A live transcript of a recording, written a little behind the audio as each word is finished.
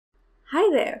Hi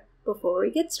there! Before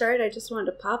we get started, I just wanted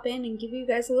to pop in and give you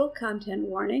guys a little content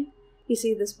warning. You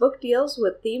see, this book deals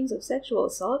with themes of sexual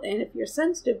assault, and if you're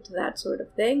sensitive to that sort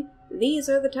of thing, these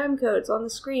are the time codes on the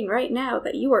screen right now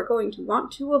that you are going to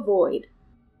want to avoid.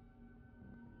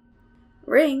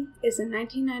 Ring is a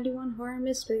 1991 horror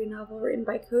mystery novel written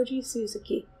by Koji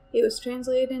Suzuki. It was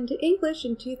translated into English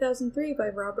in 2003 by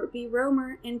Robert B.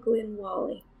 Romer and Glyn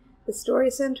Wally. The story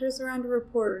centers around a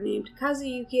reporter named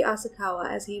Kazuyuki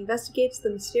Asakawa as he investigates the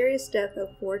mysterious death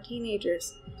of 4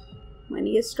 teenagers. When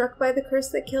he is struck by the curse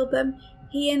that killed them,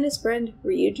 he and his friend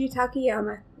Ryuji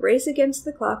Takayama race against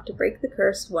the clock to break the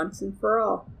curse once and for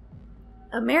all.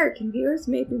 American viewers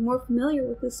may be more familiar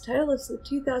with this title as the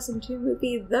 2002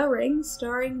 movie The Ring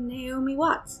starring Naomi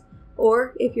Watts.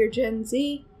 Or, if you're Gen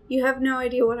Z, you have no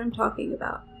idea what I'm talking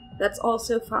about. That's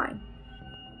also fine.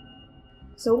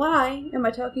 So why am I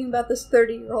talking about this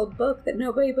 30-year-old book that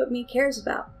nobody but me cares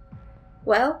about?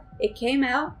 Well, it came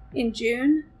out in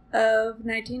June of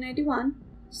 1991,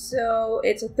 so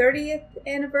it's a 30th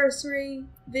anniversary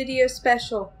video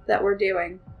special that we're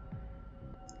doing.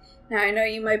 Now I know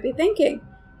you might be thinking,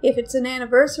 if it's an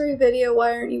anniversary video,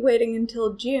 why aren't you waiting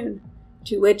until June?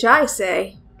 To which I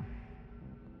say,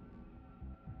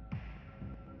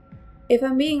 if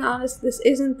I'm being honest, this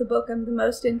isn't the book I'm the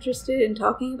most interested in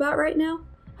talking about right now.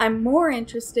 I'm more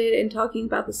interested in talking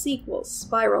about the sequels,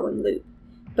 Spiral and Loop.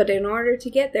 But in order to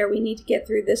get there, we need to get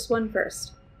through this one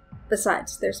first.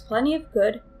 Besides, there's plenty of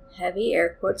good, heavy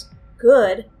air quotes,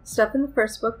 good stuff in the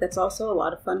first book that's also a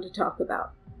lot of fun to talk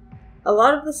about. A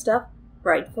lot of the stuff,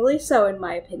 rightfully so in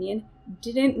my opinion,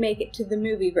 didn't make it to the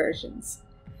movie versions.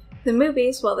 The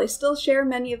movies, while they still share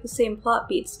many of the same plot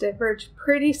beats, diverge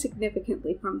pretty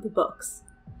significantly from the books.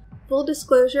 Full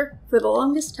disclosure, for the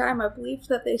longest time I believed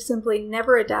that they simply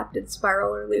never adapted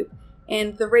Spiral or Loop,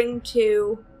 and The Ring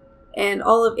 2 and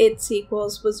all of its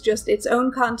sequels was just its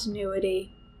own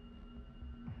continuity.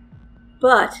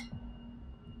 But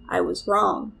I was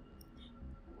wrong.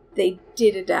 They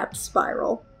did adapt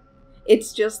Spiral.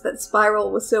 It's just that Spiral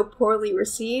was so poorly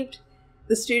received,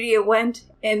 the studio went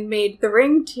and made The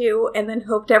Ring 2 and then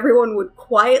hoped everyone would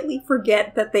quietly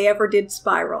forget that they ever did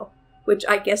Spiral. Which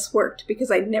I guess worked, because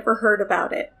I never heard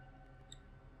about it.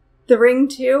 The Ring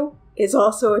 2 is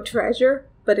also a treasure,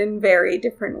 but in very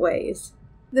different ways.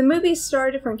 The movies star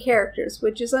different characters,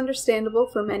 which is understandable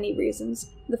for many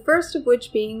reasons, the first of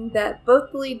which being that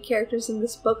both the lead characters in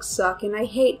this book suck and I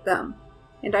hate them.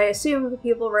 And I assume the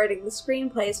people writing the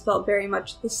screenplays felt very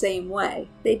much the same way.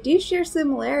 They do share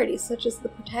similarities, such as the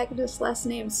protagonist's last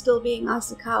name still being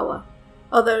Asakawa.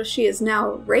 Although she is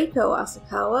now Reiko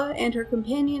Asakawa, and her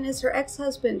companion is her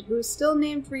ex-husband, who is still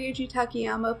named Ryuji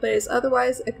Takayama, but is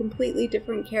otherwise a completely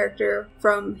different character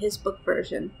from his book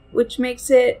version. Which makes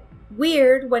it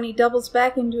weird when he doubles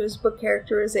back into his book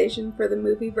characterization for the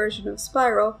movie version of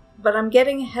Spiral, but I'm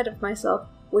getting ahead of myself.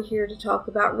 We're here to talk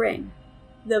about Ring,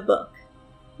 the book.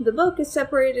 The book is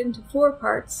separated into 4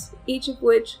 parts, each of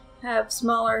which have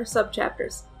smaller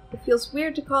subchapters. It feels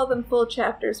weird to call them full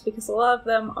chapters because a lot of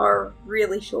them are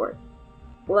really short.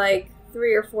 Like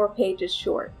 3 or 4 pages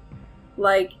short.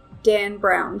 Like Dan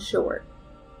Brown short.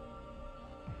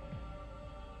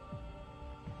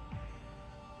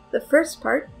 The first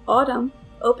part, Autumn,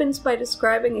 opens by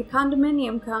describing a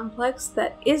condominium complex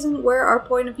that isn't where our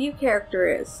point of view character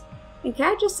is. And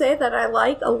can I just say that I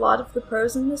like a lot of the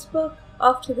prose in this book?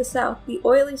 Off to the south, the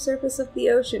oily surface of the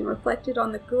ocean reflected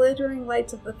on the glittering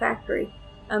lights of the factory.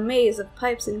 A maze of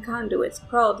pipes and conduits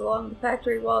crawled along the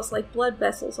factory walls like blood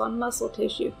vessels on muscle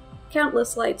tissue.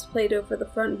 Countless lights played over the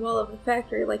front wall of the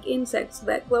factory like insects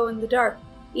that glow in the dark.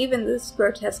 Even this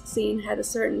grotesque scene had a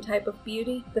certain type of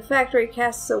beauty. The factory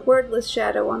casts a wordless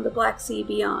shadow on the Black Sea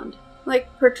beyond. Like,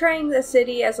 portraying the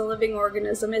city as a living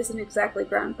organism isn't exactly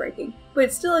groundbreaking, but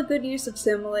it's still a good use of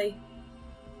simile.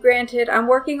 Granted, I'm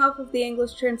working off of the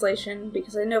English translation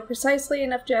because I know precisely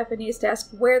enough Japanese to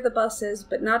ask where the bus is,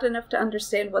 but not enough to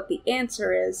understand what the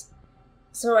answer is.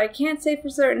 So I can't say for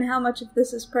certain how much of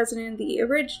this is present in the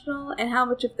original and how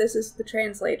much of this is the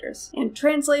translators. And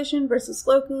translation versus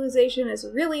localization is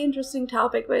a really interesting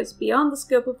topic, but it's beyond the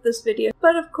scope of this video.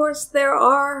 But of course, there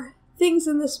are things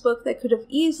in this book that could have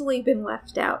easily been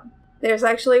left out. There's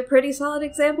actually a pretty solid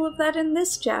example of that in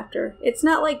this chapter. It's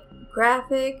not like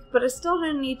graphic, but I still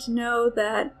don't need to know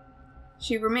that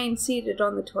she remained seated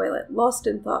on the toilet, lost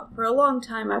in thought, for a long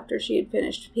time after she had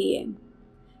finished peeing.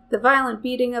 The violent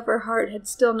beating of her heart had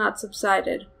still not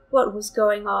subsided. What was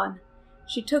going on?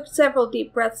 She took several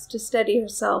deep breaths to steady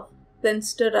herself, then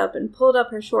stood up and pulled up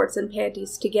her shorts and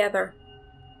panties together.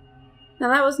 Now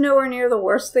that was nowhere near the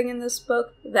worst thing in this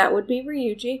book. That would be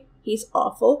Ryuji. He's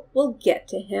awful. We'll get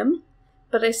to him.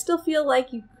 but I still feel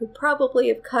like you could probably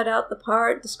have cut out the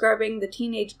part describing the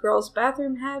teenage girl's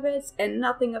bathroom habits and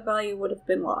nothing of value would have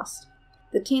been lost.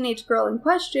 The teenage girl in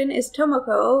question is Tomoko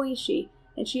Oishi,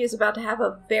 and she is about to have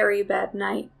a very bad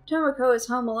night. Tomoko is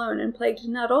home alone and plagued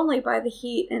not only by the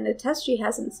heat and a test she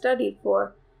hasn't studied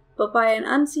for, but by an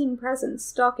unseen presence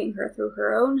stalking her through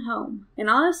her own home. And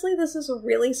honestly, this is a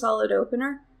really solid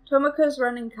opener. Tomoko's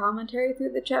running commentary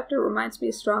through the chapter reminds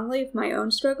me strongly of my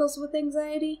own struggles with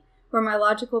anxiety, where my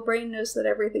logical brain knows that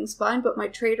everything's fine, but my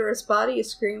traitorous body is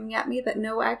screaming at me that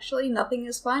no, actually, nothing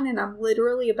is fine and I'm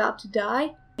literally about to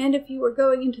die. And if you were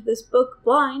going into this book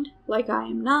blind, like I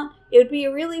am not, it would be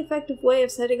a really effective way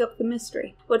of setting up the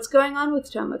mystery. What's going on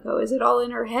with Tomoko? Is it all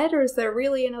in her head, or is there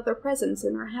really another presence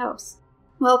in her house?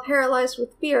 While paralyzed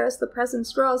with fear as the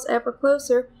presence draws ever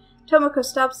closer, Tomoko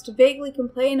stops to vaguely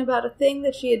complain about a thing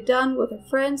that she had done with her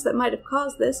friends that might have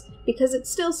caused this. Because it's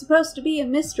still supposed to be a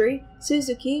mystery,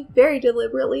 Suzuki very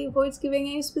deliberately avoids giving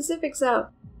any specifics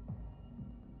out.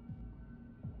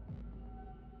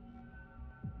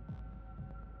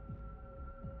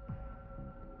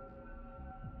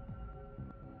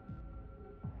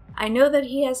 I know that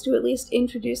he has to at least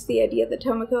introduce the idea that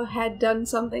Tomoko had done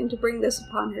something to bring this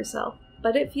upon herself,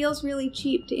 but it feels really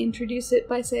cheap to introduce it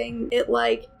by saying it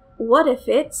like, what if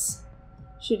it's...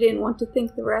 She didn't want to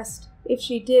think the rest. If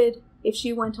she did, if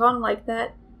she went on like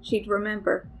that, she'd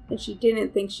remember, and she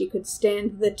didn't think she could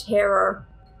stand the terror.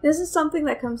 This is something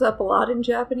that comes up a lot in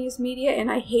Japanese media,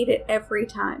 and I hate it every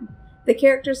time. The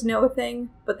characters know a thing,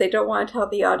 but they don't want to tell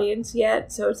the audience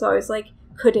yet, so it's always like,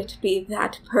 could it be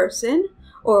that person?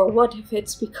 Or what if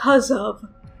it's because of?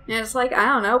 And it's like, I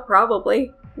don't know,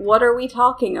 probably. What are we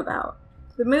talking about?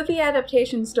 The movie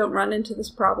adaptations don't run into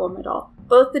this problem at all.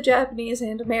 Both the Japanese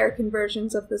and American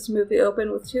versions of this movie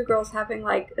open with two girls having,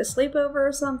 like, a sleepover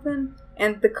or something,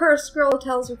 and the cursed girl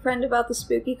tells her friend about the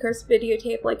spooky cursed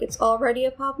videotape like it's already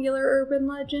a popular urban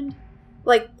legend,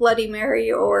 like Bloody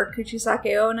Mary or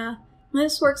Kuchisake Onna.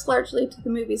 This works largely to the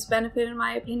movie's benefit in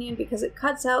my opinion because it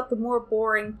cuts out the more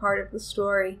boring part of the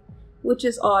story, which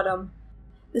is autumn.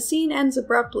 The scene ends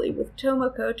abruptly with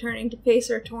Tomoko turning to face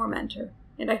her tormentor.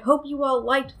 And I hope you all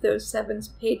liked those 7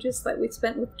 pages that we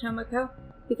spent with Tomoko,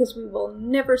 because we will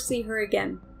never see her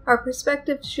again. Our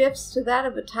perspective shifts to that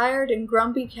of a tired and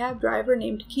grumpy cab driver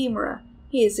named Kimura.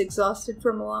 He is exhausted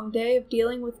from a long day of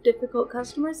dealing with difficult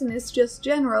customers and is just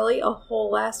generally a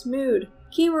whole-ass mood.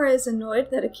 Kimura is annoyed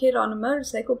that a kid on a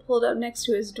motorcycle pulled up next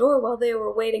to his door while they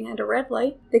were waiting at a red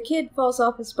light. The kid falls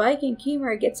off his bike and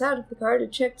Kimura gets out of the car to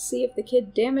check to see if the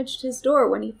kid damaged his door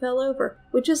when he fell over,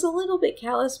 which is a little bit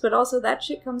callous, but also that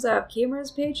shit comes out of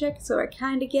Kimura's paycheck, so I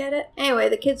kinda get it. Anyway,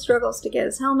 the kid struggles to get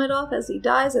his helmet off as he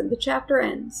dies and the chapter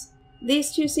ends.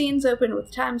 These 2 scenes open with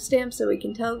timestamps so we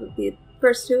can tell that the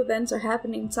first 2 events are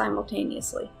happening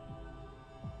simultaneously.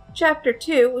 Chapter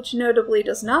 2, which notably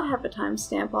does not have a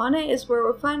timestamp on it, is where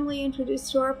we're finally introduced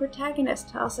to our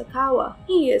protagonist, Asakawa.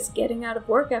 He is getting out of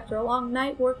work after a long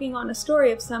night working on a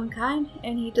story of some kind,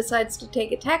 and he decides to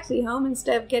take a taxi home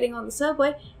instead of getting on the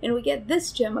subway, and we get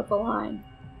this gem of a line.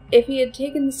 If he had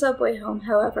taken the subway home,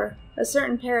 however, a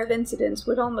certain pair of incidents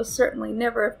would almost certainly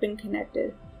never have been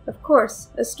connected. Of course,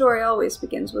 a story always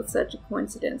begins with such a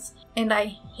coincidence, and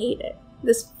I hate it.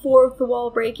 This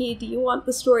fourth-wall breaky, do you want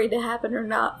the story to happen or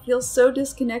not, feels so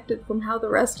disconnected from how the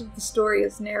rest of the story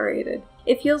is narrated.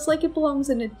 It feels like it belongs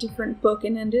in a different book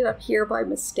and ended up here by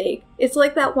mistake. It's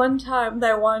like that one time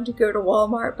that I wanted to go to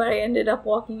Walmart, but I ended up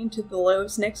walking into the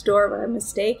Lowe's next door by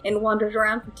mistake and wandered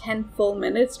around for 10 full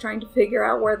minutes trying to figure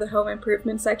out where the home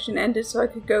improvement section ended so I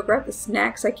could go grab the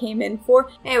snacks I came in for.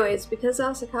 Anyways, because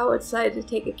Asakawa decided to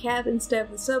take a cab instead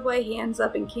of the subway, he ends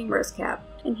up in Kimura's cab.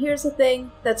 And here's the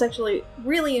thing that's actually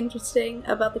really interesting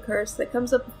about the curse that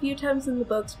comes up a few times in the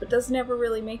books but doesn't ever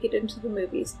really make it into the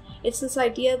movies. It's this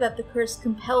idea that the curse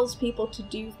compels people to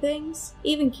do things.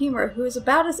 Even Kimura, who is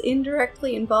about as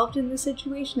indirectly involved in the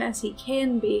situation as he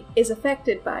can be, is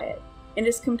affected by it, and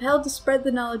is compelled to spread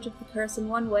the knowledge of the curse in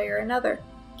one way or another.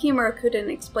 Kimura couldn't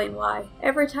explain why.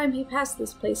 Every time he passed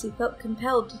this place, he felt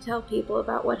compelled to tell people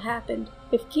about what happened.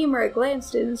 If Kimura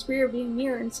glanced in his rearview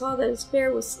mirror and saw that his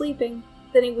fare was sleeping,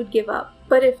 then he would give up.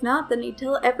 But if not, then he'd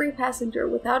tell every passenger,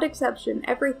 without exception,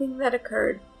 everything that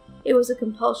occurred. It was a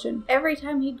compulsion. Every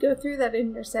time he'd go through that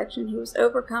intersection, he was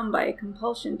overcome by a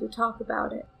compulsion to talk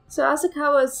about it. So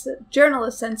Asakawa's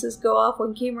journalist senses go off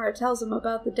when Kimura tells him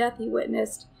about the death he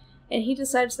witnessed, and he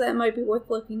decides that it might be worth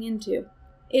looking into.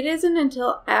 It isn't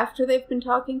until after they've been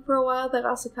talking for a while that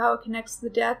Asakawa connects the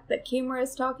death that Kimura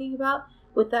is talking about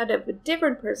with that of a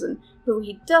different person, who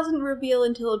he doesn't reveal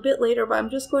until a bit later, but I'm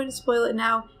just going to spoil it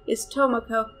now, is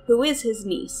Tomoko, who is his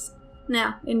niece.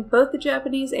 Now, in both the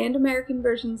Japanese and American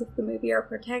versions of the movie, our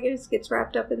protagonist gets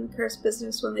wrapped up in the curse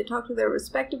business when they talk to their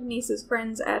respective niece's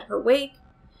friends at her wake.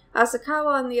 Asakawa,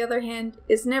 on the other hand,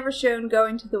 is never shown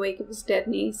going to the wake of his dead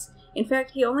niece. In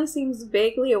fact, he only seems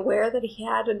vaguely aware that he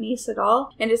had a niece at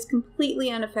all, and is completely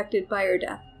unaffected by her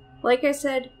death. Like I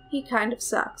said, he kind of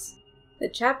sucks. The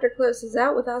chapter closes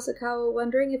out with Asakawa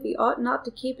wondering if he ought not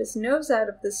to keep his nose out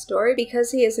of this story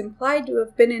because he is implied to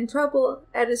have been in trouble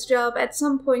at his job at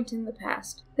some point in the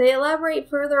past. They elaborate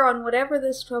further on whatever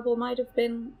this trouble might have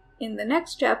been in the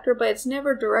next chapter, but it's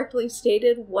never directly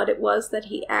stated what it was that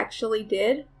he actually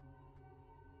did.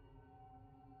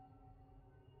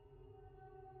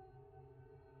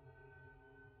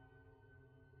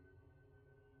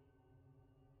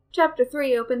 Chapter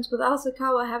 3 opens with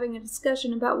Asakawa having a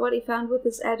discussion about what he found with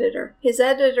his editor. His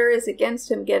editor is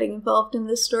against him getting involved in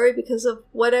this story because of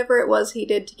whatever it was he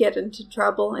did to get into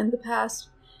trouble in the past.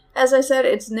 As I said,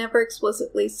 it's never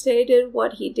explicitly stated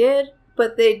what he did,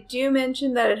 but they do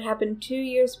mention that it happened 2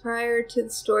 years prior to the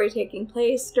story taking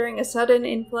place, during a sudden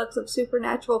influx of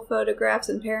supernatural photographs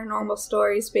and paranormal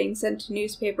stories being sent to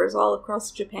newspapers all across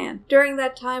Japan. During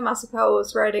that time, Asakawa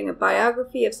was writing a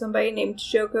biography of somebody named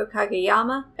Shoko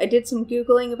Kageyama. I did some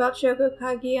Googling about Shoko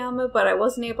Kageyama, but I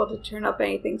wasn't able to turn up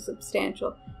anything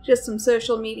substantial. Just some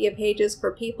social media pages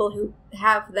for people who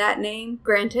have that name.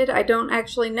 Granted, I don't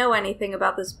actually know anything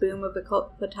about this boom of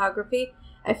occult photography.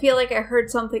 I feel like I heard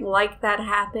something like that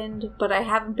happened, but I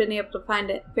haven't been able to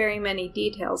find very many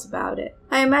details about it.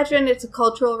 I imagine it's a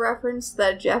cultural reference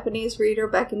that a Japanese reader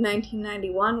back in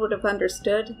 1991 would have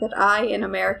understood that I, an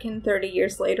American 30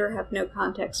 years later, have no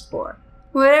context for.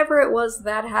 Whatever it was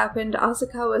that happened,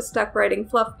 Asakawa is stuck writing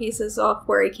fluff pieces off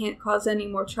where he can't cause any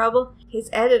more trouble. His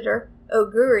editor,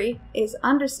 Oguri, is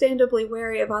understandably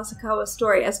wary of Asakawa's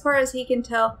story. As far as he can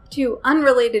tell, 2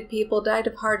 unrelated people died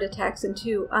of heart attacks in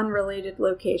 2 unrelated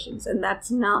locations, and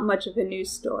that's not much of a news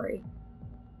story.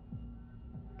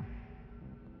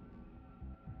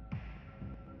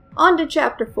 On to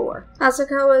Chapter 4.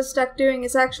 Asakawa is stuck doing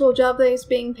his actual job that he's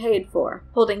being paid for,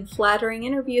 holding flattering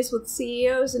interviews with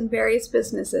CEOs in various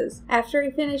businesses. After he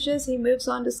finishes, he moves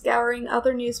on to scouring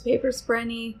other newspapers for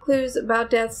any clues about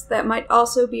deaths that might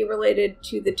also be related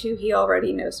to the 2 he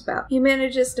already knows about. He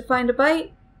manages to find a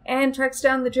bite, and tracks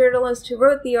down the journalist who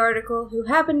wrote the article, who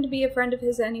happened to be a friend of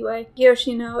his anyway.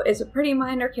 Yoshino is a pretty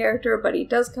minor character, but he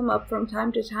does come up from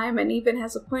time to time, and even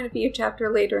has a point of view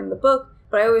chapter later in the book,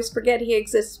 but I always forget he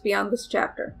exists beyond this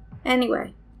chapter.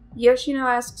 Anyway, Yoshino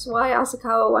asks why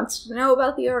Asakawa wants to know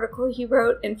about the article he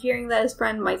wrote, and fearing that his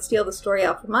friend might steal the story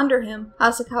out from under him,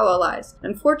 Asakawa lies.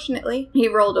 Unfortunately, he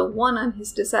rolled a 1 on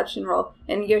his deception roll,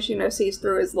 and Yoshino sees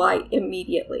through his lie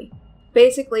immediately.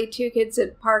 Basically, 2 kids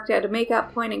had parked at a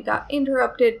makeout point and got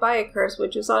interrupted by a curse,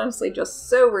 which was honestly just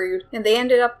so rude, and they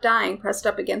ended up dying pressed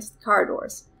up against the car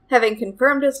doors. Having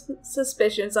confirmed his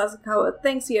suspicions, Asakawa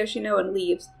thanks Yoshino and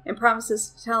leaves, and promises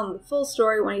to tell him the full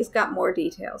story when he's got more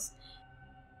details.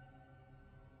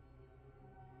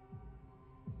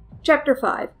 Chapter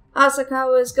 5.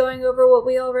 Asakawa is going over what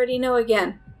we already know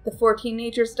again. The 4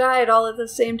 teenagers died all at the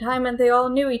same time and they all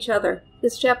knew each other.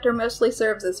 This chapter mostly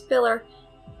serves as filler,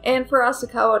 and for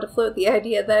Asakawa to float the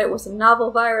idea that it was a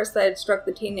novel virus that had struck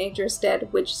the teenagers dead,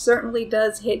 which certainly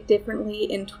does hit differently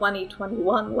in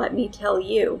 2021, let me tell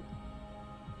you.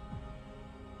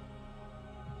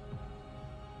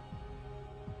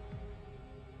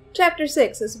 Chapter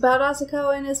 6 is about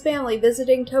Asakawa and his family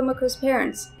visiting Tomoko's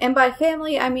parents, and by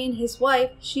family I mean his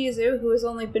wife, Shizu, who has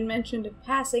only been mentioned in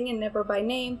passing and never by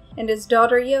name, and his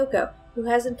daughter Yoko, who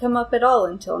hasn't come up at all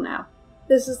until now.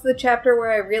 This is the chapter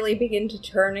where I really begin to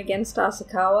turn against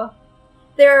Asakawa.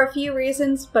 There are a few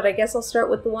reasons, but I guess I'll start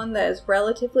with the one that is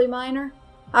relatively minor.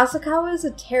 Asakawa is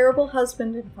a terrible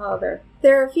husband and father.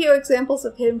 There are a few examples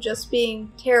of him just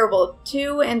being terrible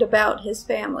to and about his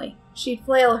family. She'd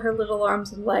flail her little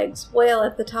arms and legs, wail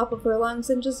at the top of her lungs,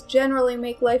 and just generally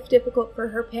make life difficult for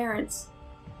her parents.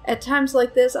 At times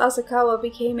like this, Asakawa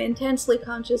became intensely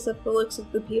conscious of the looks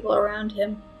of the people around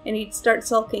him, and he'd start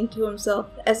sulking to himself,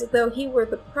 as though he were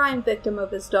the prime victim of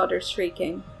his daughter's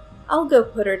shrieking. "I'll go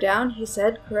put her down," he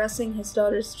said, caressing his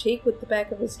daughter's cheek with the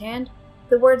back of his hand.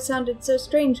 The words sounded so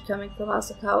strange coming from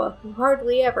Asakawa, who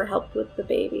hardly ever helped with the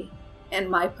baby.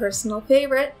 "And my personal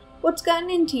favorite, what's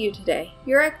gotten into you today?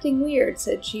 You're acting weird,"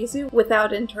 said Shizu,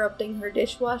 without interrupting her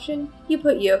dishwashing. "You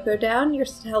put Yoko down, you're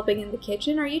helping in the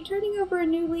kitchen, are you turning over a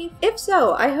new leaf? If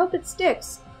so, I hope it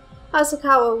sticks."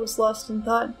 Asakawa was lost in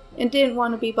thought, and didn't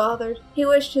want to be bothered. He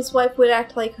wished his wife would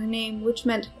act like her name, which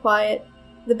meant quiet.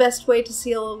 The best way to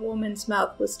seal a woman's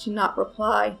mouth was to not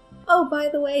reply. "Oh, by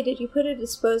the way, did you put a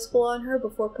disposable on her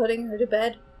before putting her to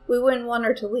bed? We wouldn't want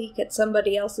her to leak at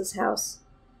somebody else's house.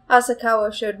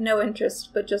 Asakawa showed no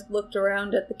interest, but just looked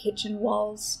around at the kitchen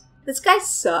walls. This guy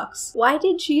sucks. Why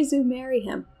did Shizu marry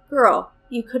him? Girl,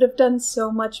 you could have done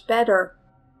so much better.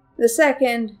 The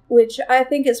second, which I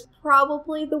think is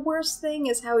probably the worst thing,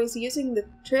 is how he's using the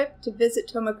trip to visit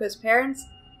Tomoko's parents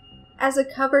as a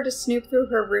cover to snoop through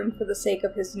her room for the sake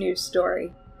of his news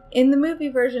story. In the movie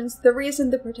versions, the reason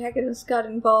the protagonist got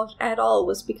involved at all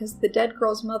was because the dead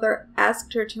girl's mother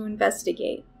asked her to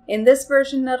investigate. In this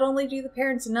version, not only do the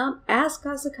parents not ask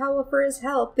Asakawa for his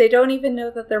help, they don't even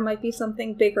know that there might be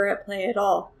something bigger at play at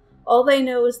all. All they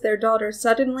know is their daughter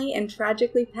suddenly and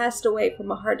tragically passed away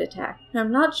from a heart attack. And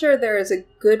I'm not sure there is a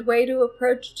good way to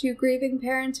approach two grieving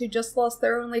parents who just lost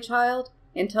their only child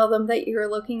and tell them that you're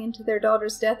looking into their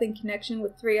daughter's death in connection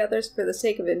with 3 others for the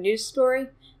sake of a news story,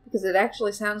 because it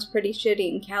actually sounds pretty shitty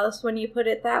and callous when you put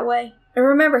it that way. And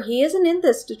remember, he isn't in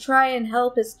this to try and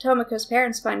help his Tomoko's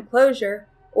parents find closure,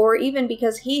 or even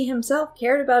because he himself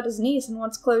cared about his niece and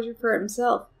wants closure for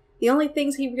himself. The only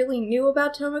things he really knew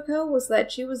about Tomoko was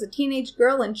that she was a teenage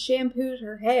girl and shampooed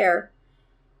her hair.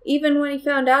 Even when he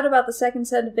found out about the second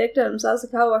set of victims,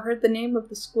 Asakawa heard the name of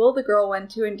the school the girl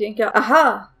went to and didn't go,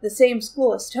 aha! The same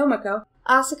school as Tomoko.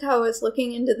 Asakawa is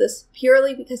looking into this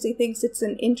purely because he thinks it's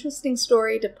an interesting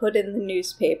story to put in the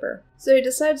newspaper. So he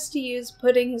decides to use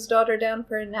putting his daughter down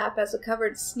for a nap as a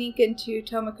cover to sneak into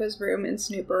Tomoko's room and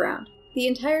snoop around. The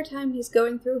entire time he's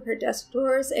going through her desk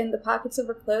drawers and the pockets of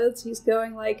her clothes, he's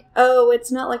going like, oh,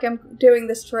 it's not like I'm doing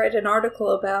this to write an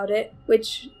article about it.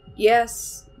 Which,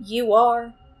 yes, you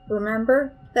are.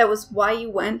 Remember? That was why you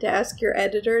went to ask your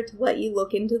editor to let you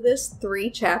look into this 3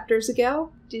 chapters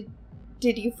ago?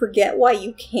 Did you forget why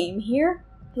you came here?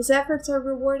 His efforts are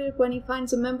rewarded when he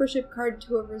finds a membership card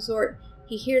to a resort.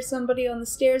 He hears somebody on the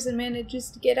stairs and manages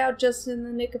to get out just in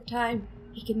the nick of time.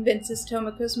 He convinces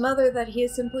Tomoko's mother that he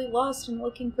is simply lost and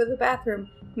looking for the bathroom,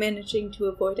 managing to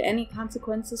avoid any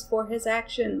consequences for his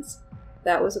actions.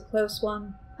 That was a close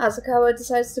one. Asakawa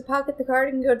decides to pocket the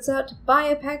card and goes out to buy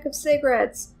a pack of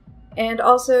cigarettes, and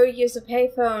also use a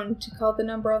payphone to call the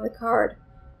number on the card.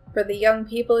 For the young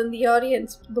people in the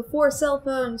audience, before cell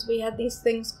phones, we had these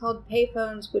things called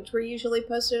payphones, which were usually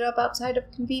posted up outside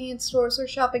of convenience stores or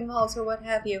shopping malls or what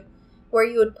have you, where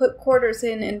you would put quarters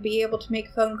in and be able to make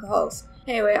phone calls.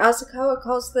 Anyway, Asakawa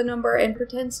calls the number and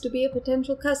pretends to be a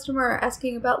potential customer,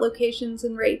 asking about locations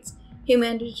and rates. He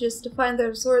manages to find the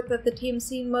resort that the team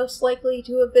seem most likely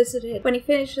to have visited. When he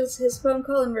finishes his phone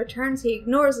call and returns, he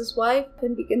ignores his wife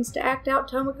and begins to act out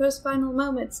Tomoko's final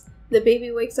moments. The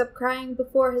baby wakes up crying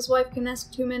before his wife can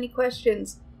ask too many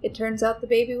questions. It turns out the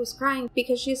baby was crying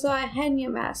because she saw a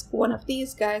Hanya mask, one of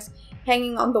these guys,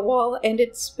 hanging on the wall, and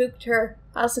it spooked her.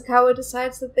 Asakawa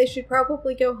decides that they should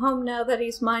probably go home now that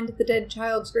he's mined the dead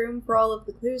child's room for all of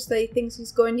the clues that he thinks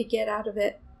he's going to get out of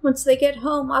it. Once they get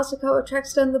home, Asakawa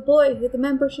tracks down the boy who the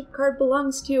membership card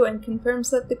belongs to and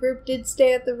confirms that the group did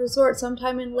stay at the resort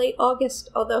sometime in late August,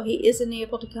 although he isn't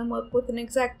able to come up with an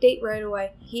exact date right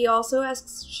away. He also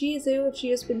asks Shizu if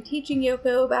she has been teaching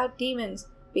Yoko about demons,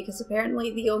 because apparently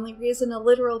the only reason a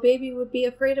literal baby would be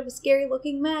afraid of a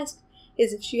scary-looking mask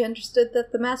is if she understood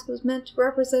that the mask was meant to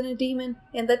represent a demon,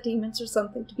 and that demons are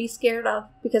something to be scared of.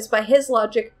 Because by his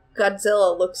logic,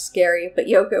 Godzilla looks scary, but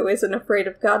Yoko isn't afraid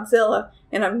of Godzilla,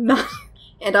 and I'm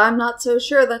not so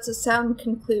sure that's a sound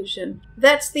conclusion.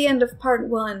 That's the end of part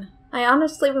 1. I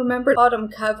honestly remembered Autumn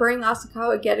covering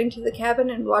Asakawa getting to the cabin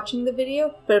and watching the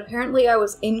video, but apparently I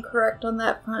was incorrect on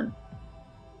that front.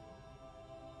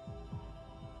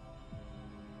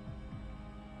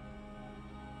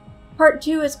 Part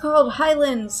 2 is called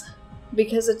Highlands.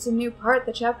 Because it's a new part,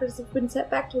 the chapters have been set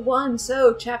back to 1,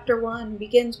 so Chapter 1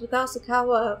 begins with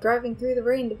Asakawa driving through the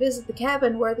rain to visit the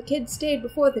cabin where the kids stayed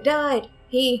before they died.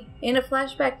 He, in a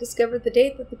flashback, discovered the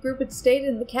date that the group had stayed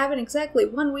in the cabin exactly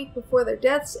 1 week before their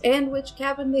deaths and which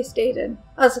cabin they stayed in.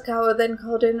 Asakawa then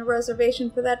called in a reservation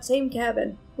for that same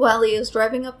cabin. While he is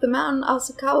driving up the mountain,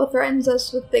 Asakawa threatens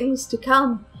us with things to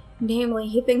come. Namely,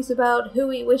 he thinks about who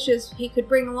he wishes he could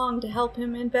bring along to help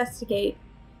him investigate.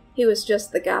 He was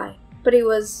just the guy. But he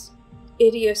was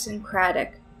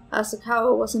idiosyncratic.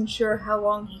 Asakawa wasn't sure how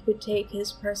long he could take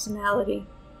his personality.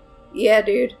 Yeah,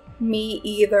 dude. Me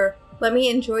either. Let me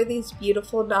enjoy these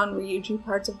beautiful non-Ryuji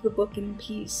parts of the book in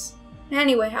peace.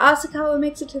 Anyway, Asakawa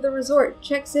makes it to the resort,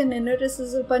 checks in, and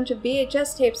notices a bunch of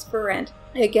VHS tapes for rent.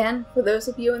 Again, for those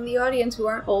of you in the audience who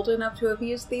aren't old enough to have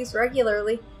used these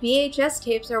regularly, VHS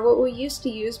tapes are what we used to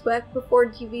use back before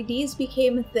DVDs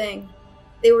became a thing.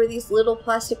 They were these little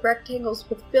plastic rectangles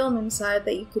with film inside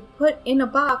that you could put in a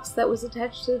box that was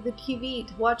attached to the TV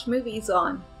to watch movies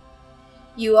on.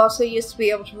 You also used to be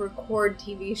able to record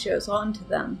TV shows onto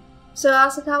them. So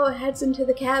Asakawa heads into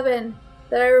the cabin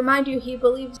that I remind you he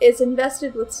believes is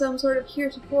infested with some sort of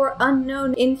heretofore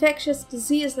unknown infectious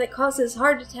disease that causes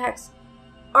heart attacks,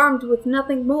 armed with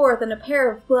nothing more than a pair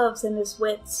of gloves and his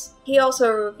wits. He also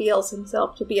reveals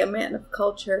himself to be a man of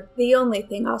culture. The only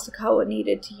thing Asakawa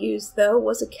needed to use, though,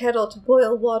 was a kettle to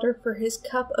boil water for his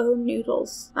cup-o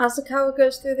noodles. Asakawa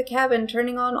goes through the cabin,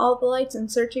 turning on all the lights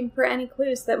and searching for any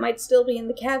clues that might still be in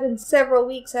the cabin several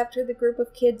weeks after the group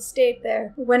of kids stayed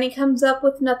there. When he comes up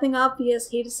with nothing obvious,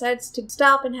 he decides to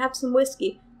stop and have some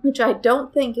whiskey, which I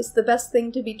don't think is the best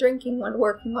thing to be drinking when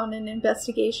working on an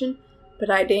investigation. But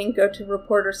I didn't go to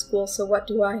reporter school, so what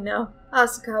do I know?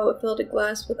 Asakawa filled a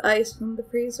glass with ice from the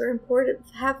freezer and poured it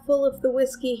half full of the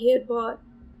whiskey he had bought.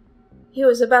 He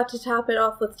was about to top it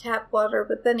off with tap water,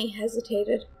 but then he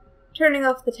hesitated. Turning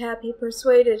off the tap, he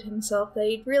persuaded himself that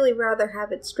he'd really rather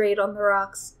have it straight on the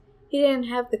rocks. He didn't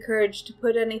have the courage to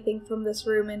put anything from this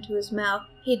room into his mouth.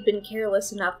 He'd been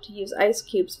careless enough to use ice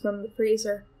cubes from the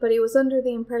freezer, but he was under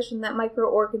the impression that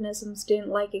microorganisms didn't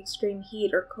like extreme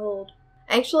heat or cold.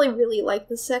 I actually really like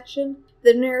this section.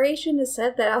 The narration has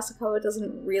said that Asakawa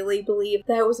doesn't really believe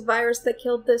that it was a virus that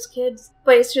killed those kids,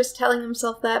 but he's just telling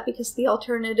himself that because the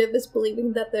alternative is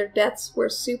believing that their deaths were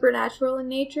supernatural in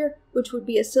nature, which would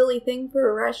be a silly thing for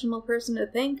a rational person to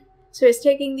think. So he's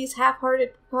taking these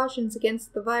half-hearted precautions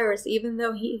against the virus, even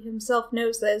though he himself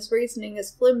knows that his reasoning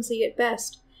is flimsy at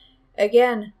best.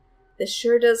 Again, this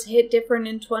sure does hit different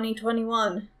in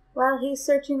 2021. While he's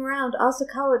searching around,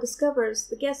 Asakawa discovers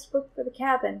the guest book for the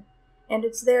cabin, and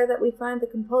it's there that we find the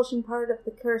compulsion part of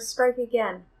the curse strike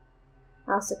again.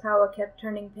 Asakawa kept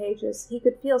turning pages. He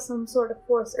could feel some sort of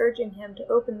force urging him to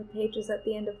open the pages at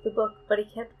the end of the book, but he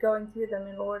kept going through them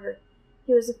in order.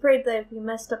 He was afraid that if he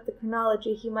messed up the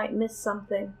chronology, he might miss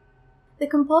something. The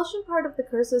compulsion part of the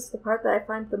curse is the part that I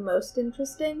find the most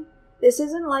interesting. This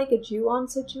isn't like a Ju-on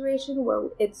situation where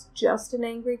it's just an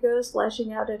angry ghost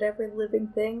lashing out at every living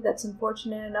thing that's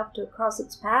unfortunate enough to cross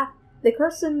its path. The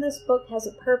curse in this book has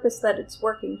a purpose that it's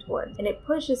working toward, and it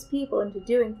pushes people into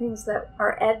doing things that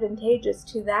are advantageous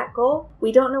to that goal.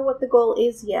 We don't know what the goal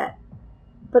is yet,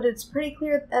 but it's pretty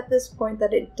clear at this point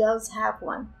that it does have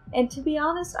one. And to be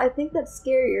honest, I think that's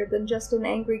scarier than just an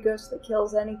angry ghost that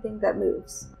kills anything that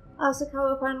moves.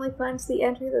 Asakawa finally finds the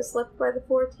entry that's left by the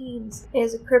 4 teens. It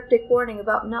has a cryptic warning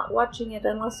about not watching it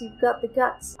unless you've got the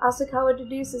guts. Asakawa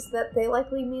deduces that they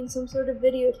likely mean some sort of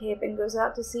videotape and goes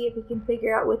out to see if he can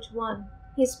figure out which one.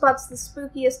 He spots the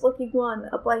spookiest looking one,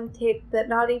 a blank tape that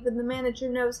not even the manager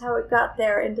knows how it got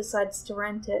there, and decides to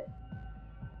rent it.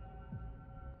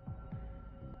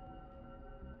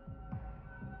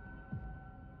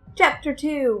 Chapter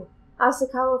 2.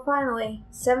 Asakawa finally,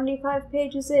 75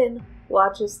 pages in,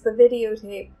 watches the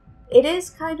videotape. It is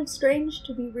kind of strange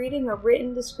to be reading a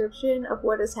written description of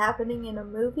what is happening in a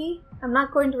movie. I'm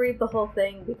not going to read the whole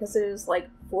thing because it is like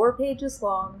 4 pages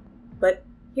long, but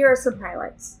here are some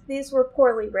highlights. These were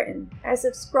poorly written, as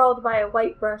if scrawled by a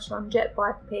white brush on jet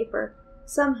black paper.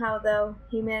 Somehow, though,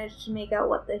 he managed to make out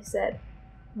what they said.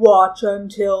 "Watch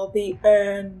until the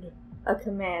end," a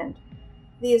command.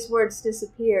 These words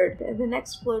disappeared, and the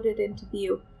next floated into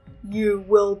view. "You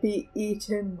will be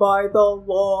eaten by the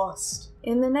lost."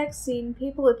 In the next scene,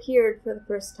 people appeared for the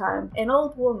first time. An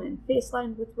old woman,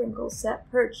 face-lined with wrinkles, sat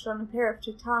perched on a pair of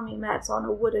tatami mats on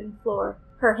a wooden floor.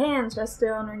 Her hands rested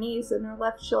on her knees and her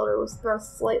left shoulder was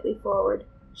thrust slightly forward.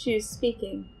 She was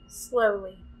speaking,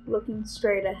 slowly, looking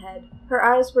straight ahead. Her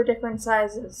eyes were different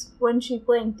sizes. When she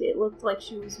blinked, it looked like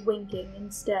she was winking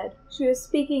instead. She was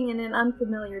speaking in an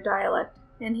unfamiliar dialect,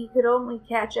 and he could only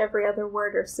catch every other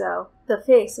word or so. The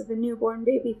face of a newborn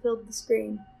baby filled the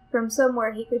screen. From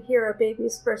somewhere he could hear a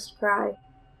baby's first cry.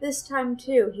 This time,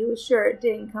 too, he was sure it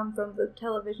didn't come from the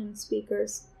television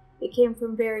speakers. It came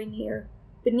from very near,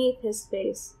 beneath his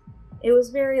face. It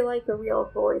was very like a real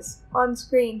voice. On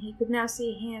screen, he could now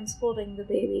see hands holding the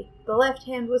baby. The left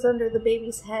hand was under the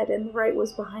baby's head, and the right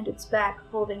was behind its back,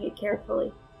 holding it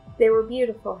carefully. They were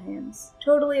beautiful hands.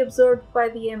 Totally absorbed by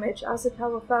the image,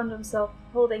 Asakawa found himself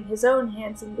holding his own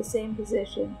hands in the same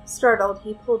position. Startled,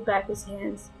 he pulled back his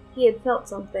hands. He had felt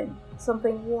something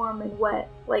warm and wet,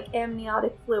 like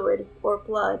amniotic fluid or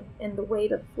blood, and the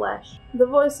weight of flesh. The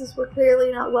voices were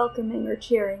clearly not welcoming or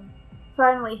cheering.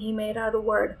 Finally, he made out a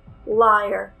word,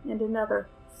 liar, and another,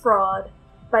 fraud.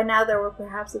 By now there were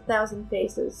perhaps 1,000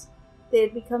 faces. They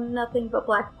had become nothing but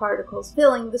black particles,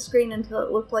 filling the screen until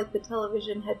it looked like the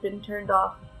television had been turned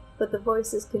off. But the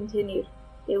voices continued.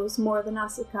 It was more than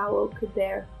Asakawa could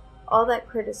bear. All that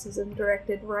criticism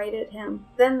directed right at him.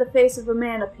 Then the face of a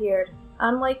man appeared.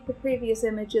 Unlike the previous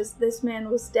images, this man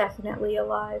was definitely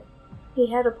alive.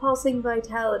 He had a pulsing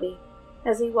vitality.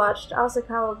 As he watched,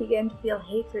 Asakawa began to feel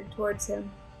hatred towards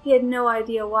him. He had no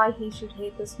idea why he should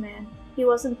hate this man. He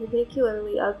wasn't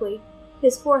particularly ugly.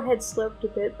 His forehead sloped a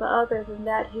bit, but other than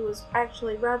that he was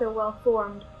actually rather well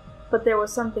formed. But there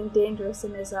was something dangerous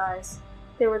in his eyes.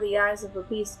 They were the eyes of a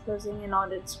beast closing in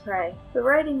on its prey. The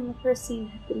writing in the first scene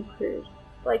had been crude,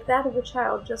 like that of a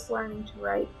child just learning to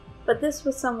write. But this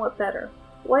was somewhat better.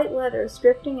 White letters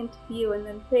drifting into view and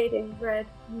then fading read,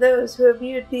 "Those who have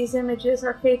viewed these images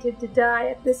are fated to die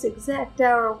at this exact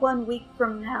hour 1 week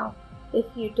from now. If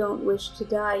you don't wish to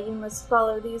die, you must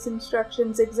follow these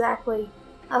instructions exactly."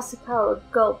 Asakawa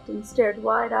gulped and stared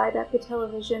wide-eyed at the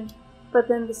television, but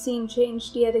then the scene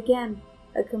changed yet again.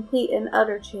 A complete and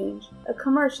utter change. A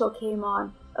commercial came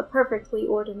on. A perfectly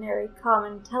ordinary,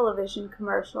 common television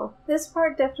commercial. This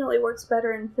part definitely works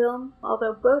better in film,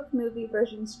 although both movie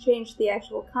versions changed the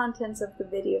actual contents of the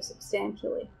video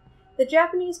substantially. The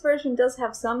Japanese version does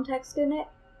have some text in it,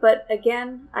 but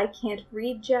again, I can't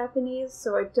read Japanese,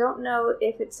 so I don't know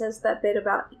if it says that bit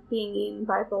about being eaten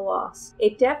by the lost.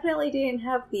 It definitely didn't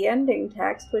have the ending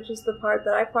text, which is the part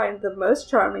that I find the most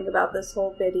charming about this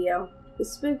whole video. The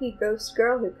spooky ghost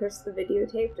girl who cursed the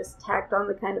videotape just tacked on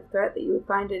the kind of threat that you would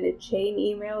find in a chain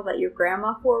email that your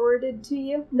grandma forwarded to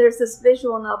you. There's this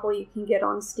visual novel you can get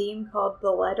on Steam called The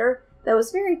Letter that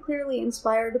was very clearly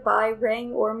inspired by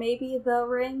Ring, or maybe The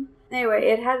Ring. Anyway,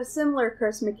 it had a similar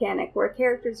curse mechanic where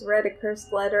characters read a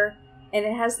cursed letter, and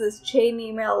it has this chain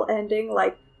email ending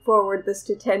like, "Forward this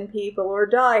to 10 people or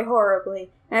die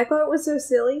horribly." And I thought it was so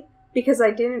silly, because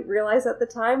I didn't realize at the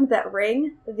time that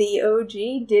Ring, the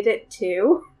OG, did it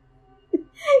too. It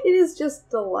is just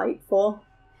delightful.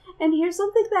 And here's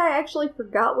something that I actually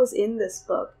forgot was in this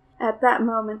book. At that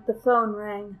moment, the phone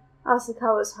rang.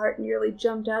 Asakawa's heart nearly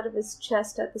jumped out of his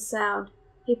chest at the sound.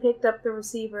 He picked up the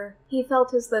receiver. He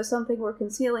felt as though something were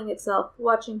concealing itself,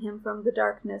 watching him from the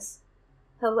darkness.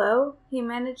 "Hello?" he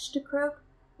managed to croak.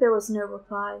 There was no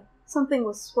reply. Something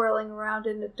was swirling around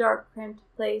in a dark, cramped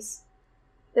place.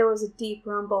 There was a deep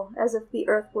rumble, as if the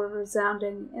earth were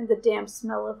resounding, and the damp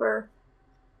smell of earth.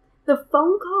 The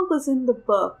phone call was in the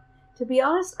book. To be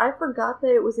honest, I forgot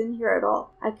that it was in here at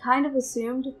all. I kind of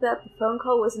assumed that the phone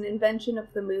call was an invention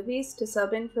of the movies to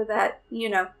sub in for that,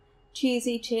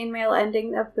 cheesy chainmail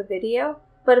ending of the video.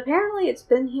 But apparently it's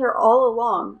been here all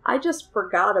along. I just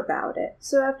forgot about it.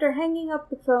 So after hanging up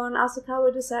the phone,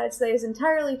 Asakawa decides that he's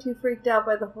entirely too freaked out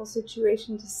by the whole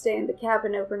situation to stay in the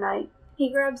cabin overnight. He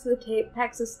grabs the tape,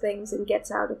 packs his things, and gets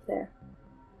out of there.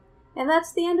 And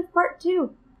that's the end of part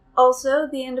 2. Also,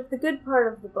 the end of the good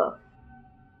part of the book.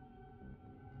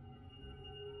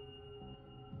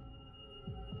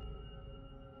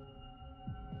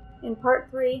 In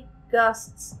part 3,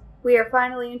 Gusts, we are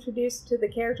finally introduced to the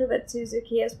character that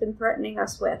Suzuki has been threatening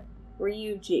us with,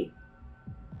 Ryuji.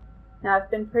 Now,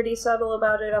 I've been pretty subtle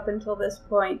about it up until this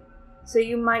point, so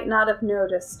you might not have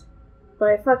noticed. But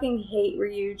I fucking hate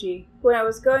Ryuji. When I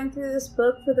was going through this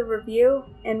book for the review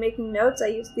and making notes, I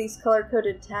used these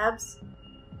color-coded tabs.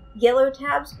 Yellow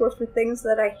tabs were for things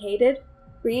that I hated.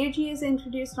 Ryuji is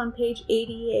introduced on page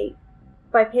 88.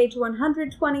 By page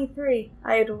 123,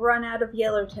 I had run out of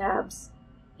yellow tabs.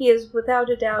 He is, without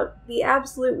a doubt, the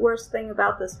absolute worst thing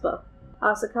about this book.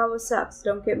 Asakawa sucks,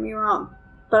 don't get me wrong.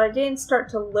 But I didn't start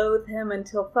to loathe him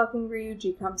until fucking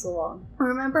Ryuji comes along.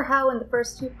 Remember how in the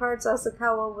first 2 parts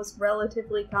Asakawa was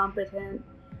relatively competent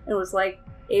and was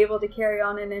able to carry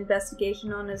on an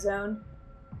investigation on his own?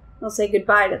 I'll say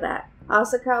goodbye to that.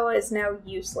 Asakawa is now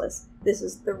useless. This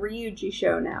is the Ryuji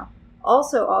show now.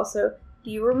 Also,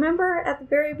 do you remember at the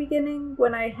very beginning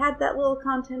when I had that little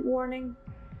content warning?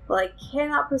 Well, I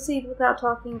cannot proceed without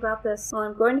talking about this. Well,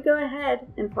 I'm going to go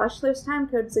ahead and flash those time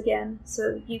codes again,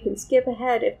 so you can skip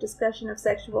ahead if discussion of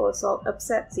sexual assault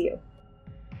upsets you.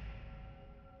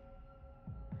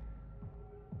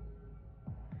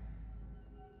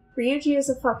 Ryuji is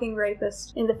a fucking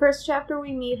rapist. In the first chapter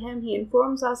we meet him, he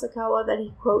informs Asakawa that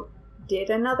he, quote, did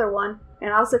another one,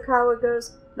 and Asakawa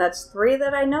goes, "That's 3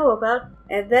 that I know about,"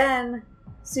 and then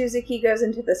Suzuki goes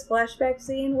into this flashback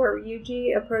scene where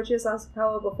Ryuji approaches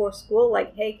Asakawa before school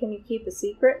like, "Hey, can you keep a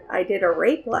secret? I did a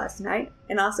rape last night."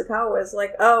 And Asakawa is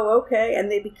like, "Oh, okay,"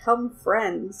 and they become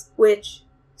friends, which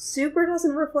super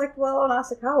doesn't reflect well on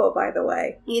Asakawa, by the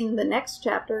way. In the next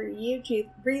chapter, Ryuji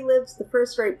relives the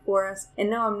first rape for us, and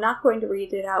no, I'm not going to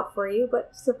read it out for you,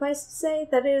 but suffice to say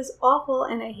that it is awful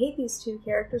and I hate these 2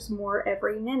 characters more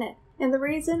every minute. And the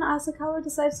reason Asakawa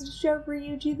decides to show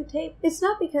Ryuji the tape, it's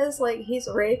not because, he's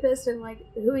a rapist and,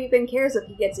 who even cares if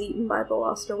he gets eaten by the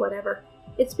Lost or whatever.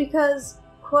 It's because,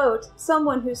 quote,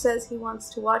 someone who says he wants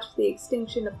to watch the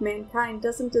extinction of mankind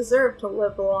doesn't deserve to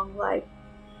live a long life.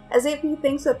 As if he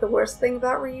thinks that the worst thing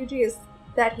about Ryuji is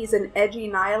that he's an edgy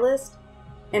nihilist,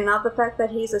 and not the fact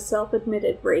that he's a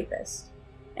self-admitted rapist.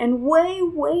 And way,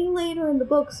 way later in the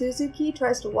book, Suzuki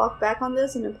tries to walk back on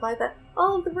this and imply that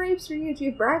all of the rapes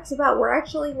Ryuji brags about were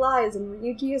actually lies and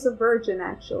Ryuji is a virgin,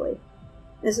 actually.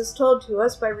 This is told to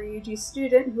us by Ryuji's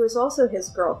student, who is also his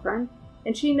girlfriend,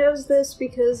 and she knows this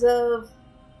because of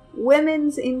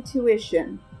women's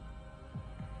intuition.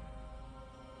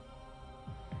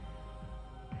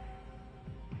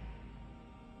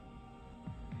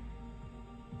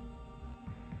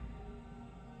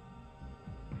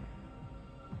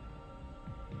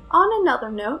 On another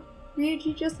note,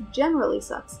 Ryuji just generally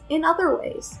sucks in other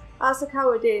ways.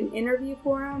 Asakawa did an interview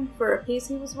for him for a piece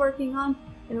he was working on,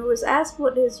 and was asked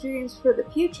what his dreams for the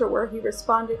future were. He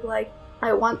responded like,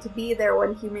 "I want to be there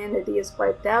when humanity is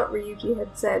wiped out," Ryuji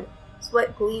had said,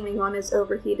 sweat gleaming on his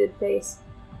overheated face.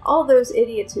 "All those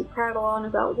idiots who prattle on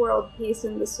about world peace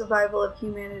and the survival of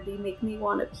humanity make me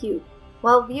want to puke.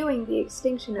 While viewing the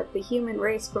extinction of the human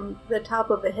race from the top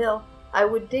of a hill, I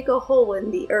would dig a hole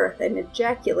in the earth and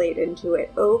ejaculate into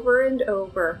it over and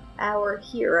over. Our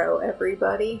hero,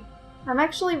 everybody." I'm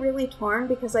actually really torn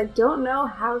because I don't know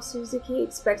how Suzuki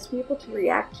expects people to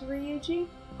react to Ryuji.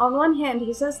 On one hand,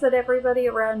 he says that everybody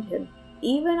around him,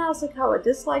 even Asakawa,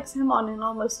 dislikes him on an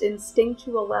almost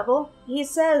instinctual level. He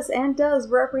says and does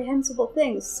reprehensible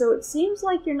things, so it seems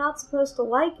like you're not supposed to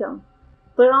like him.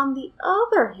 But on the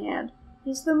other hand,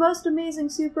 he's the most amazing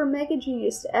super mega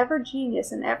genius to ever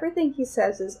genius, and everything he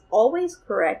says is always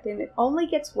correct, and it only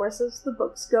gets worse as the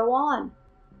books go on.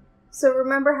 So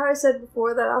remember how I said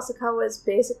before that Asakawa is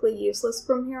basically useless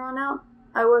from here on out?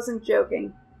 I wasn't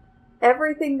joking.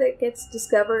 Everything that gets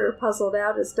discovered or puzzled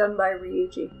out is done by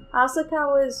Ryuji.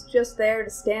 Asakawa is just there to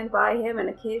stand by him and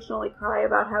occasionally cry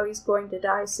about how he's going to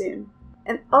die soon.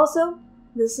 And also,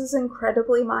 this is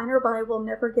incredibly minor, but I will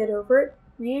never get over it.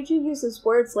 Ryuji uses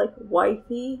words like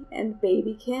wifey and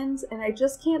babykins, and I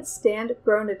just can't stand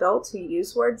grown adults who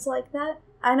use words like that.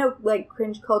 I know, like,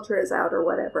 cringe culture is out or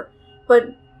whatever,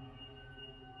 but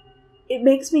it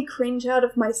makes me cringe out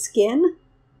of my skin.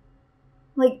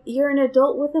 Like, you're an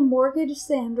adult with a mortgage,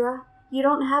 Sandra. You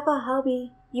don't have a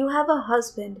hubby. You have a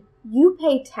husband. You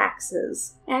pay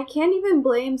taxes. And I can't even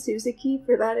blame Suzuki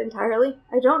for that entirely.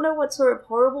 I don't know what sort of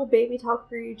horrible baby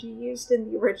talk Ryuji used in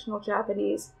the original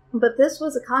Japanese, but this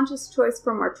was a conscious choice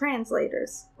from our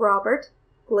translators. Robert,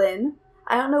 Glynn,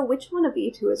 I don't know which one of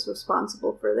you two is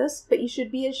responsible for this, but you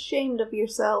should be ashamed of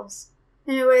yourselves.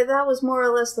 Anyway, that was more or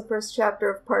less the first chapter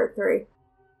of Part 3.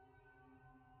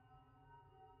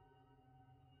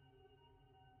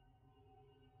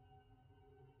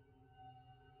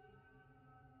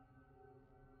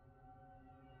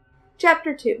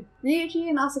 Chapter 2. Ryuji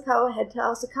and Asakawa head to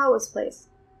Asakawa's place.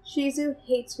 Shizu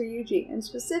hates Ryuji, and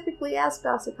specifically asked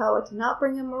Asakawa to not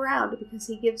bring him around because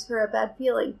he gives her a bad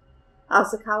feeling.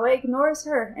 Asakawa ignores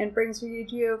her and brings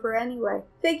Ryuji over anyway,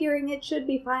 figuring it should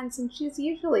be fine since she's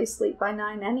usually asleep by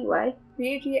 9 anyway.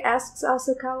 Ryuji asks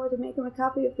Asakawa to make him a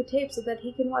copy of the tape so that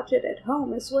he can watch it at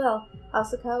home as well.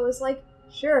 Asakawa is like,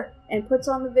 sure, and puts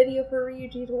on the video for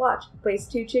Ryuji to watch, but he's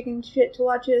too chicken shit to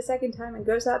watch it a second time and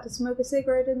goes out to smoke a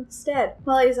cigarette instead.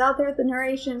 While he's out there, the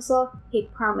narration saw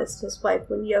he'd promised his wife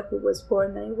when Yoko was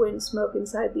born that he wouldn't smoke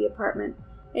inside the apartment,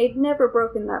 and he'd never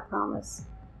broken that promise.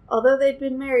 Although they'd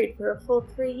been married for a full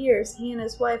 3 years, he and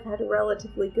his wife had a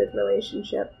relatively good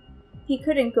relationship. He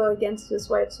couldn't go against his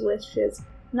wife's wishes,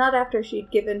 not after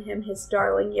she'd given him his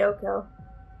darling Yoko.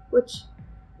 Which,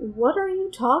 what are you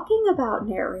talking about,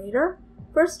 narrator?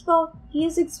 First of all, he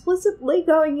is explicitly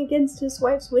going against his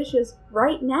wife's wishes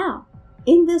right now,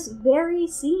 in this very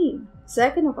scene.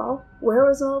 Second of all, where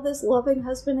was all this loving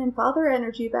husband and father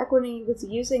energy back when he was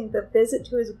using the visit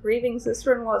to his grieving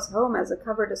sister-in-law's home as a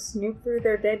cover to snoop through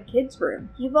their dead kid's room?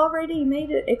 You've already made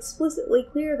it explicitly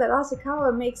clear that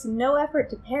Asakawa makes no effort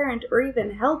to parent or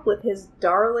even help with his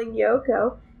darling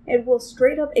Yoko, and will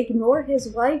straight up ignore his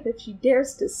wife if she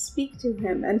dares to speak to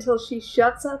him until she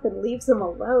shuts up and leaves him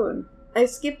alone. I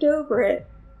skipped over it,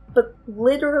 but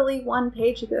literally 1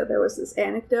 page ago there was this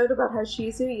anecdote about how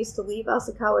Shizu used to leave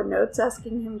Asakawa notes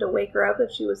asking him to wake her up if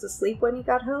she was asleep when he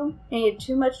got home, and he had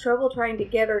too much trouble trying to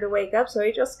get her to wake up, so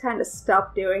he just kind of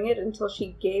stopped doing it until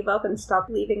she gave up and stopped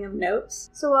leaving him notes.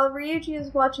 So while Ryuji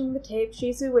is watching the tape,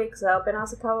 Shizu wakes up and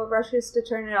Asakawa rushes to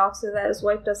turn it off so that his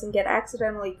wife doesn't get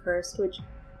accidentally cursed, which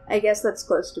I guess that's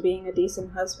close to being a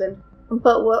decent husband.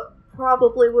 But what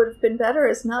probably would have been better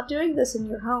is not doing this in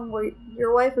your home where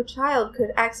your wife or child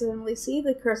could accidentally see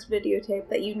the cursed videotape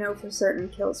that you know for certain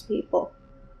kills people.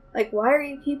 Like, why are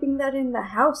you keeping that in the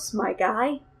house, my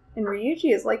guy? And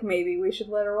Ryuji is like, maybe we should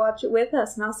let her watch it with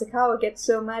us, and Asakawa gets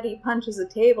so mad he punches a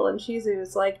table, and Shizu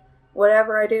is like,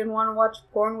 Whatever, I didn't want to watch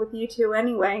porn with you two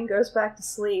anyway, and goes back to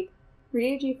sleep.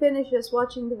 Ryuji finishes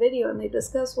watching the video and they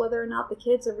discuss whether or not the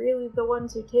kids are really the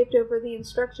ones who taped over the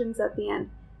instructions at the end.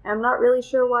 I'm not really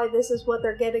sure why this is what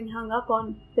they're getting hung up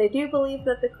on. They do believe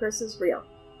that the curse is real,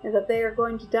 and that they are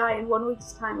going to die in 1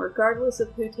 week's time regardless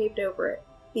of who taped over it.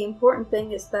 The important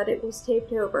thing is that it was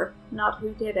taped over, not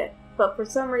who did it. But for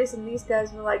some reason these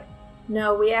guys were like,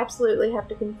 no, we absolutely have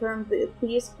to confirm that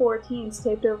these 4 teens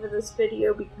taped over this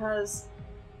video because...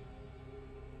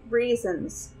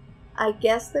 reasons. I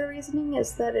guess their reasoning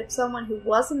is that if someone who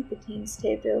wasn't the teens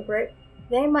taped over it,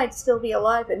 they might still be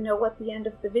alive and know what the end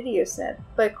of the video said.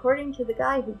 But according to the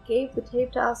guy who gave the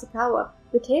tape to Asakawa,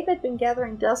 the tape had been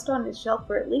gathering dust on his shelf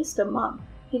for at least a month.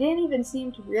 He didn't even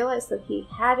seem to realize that he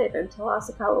had it until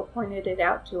Asakawa pointed it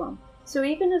out to him. So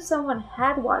even if someone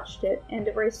had watched it and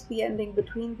erased the ending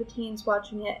between the teens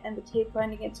watching it and the tape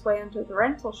finding its way onto the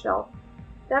rental shelf,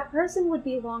 that person would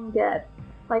be long dead.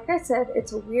 Like I said,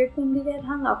 it's a weird thing to get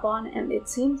hung up on, and it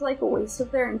seems like a waste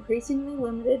of their increasingly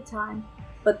limited time,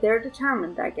 but they're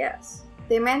determined, I guess.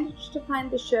 They managed to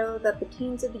find the show that the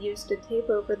teens had used to tape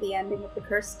over the ending of the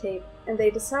cursed tape, and they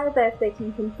decide that if they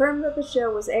can confirm that the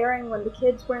show was airing when the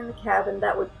kids were in the cabin,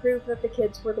 that would prove that the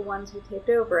kids were the ones who taped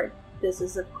over it. This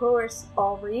is, of course,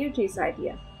 all Ryuji's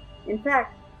idea. In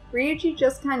fact, Ryuji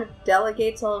just kind of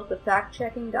delegates all of the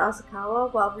fact-checking to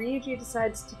Asakawa, while Ryuji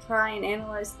decides to try and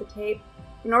analyze the tape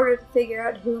in order to figure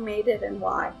out who made it and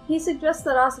why. He suggests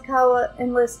that Asakawa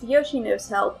enlist Yoshino's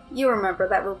help. You remember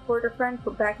that reporter friend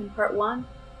from back in part 1?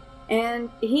 And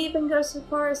he even goes so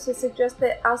far as to suggest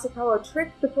that Asakawa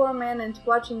tricked the poor man into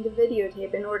watching the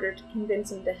videotape in order to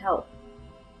convince him to help.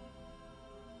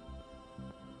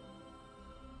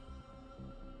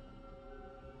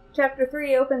 Chapter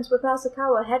 3 opens with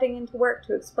Asakawa heading into work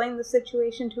to explain the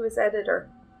situation to his editor.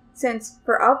 Since,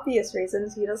 for obvious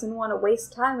reasons, he doesn't want to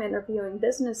waste time interviewing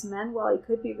businessmen while he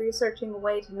could be researching a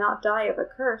way to not die of a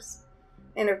curse.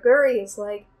 And Oguri is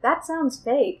like, that sounds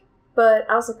fake. But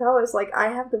Asakawa is like, I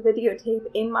have the videotape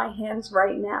in my hands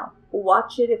right now.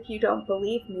 Watch it if you don't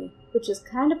believe me. Which is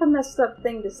kind of a messed up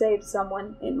thing to say to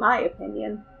someone, in my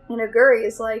opinion. And Oguri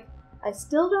is like, I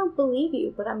still don't believe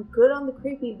you, but I'm good on the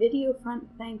creepy video front,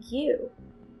 thank you.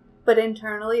 But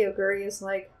internally, Oguri is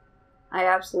like, I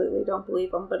absolutely don't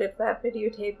believe him, but if that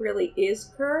videotape really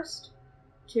is cursed,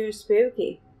 too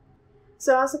spooky.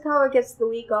 So Asakawa gets the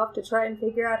week off to try and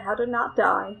figure out how to not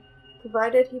die,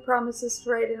 provided he promises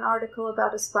to write an article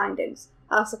about his findings.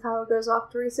 Asakawa goes off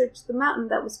to research the mountain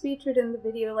that was featured in the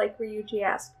video like Ryuji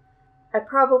asked. I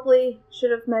probably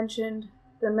should have mentioned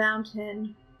the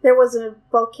mountain. There was a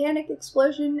volcanic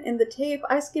explosion in the tape,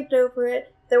 I skipped over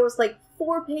it. There was like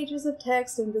 4 pages of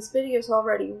text, and this video's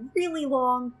already really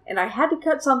long, and I had to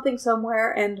cut something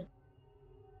somewhere, and...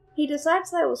 He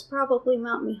decides that it was probably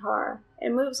Mount Mihara,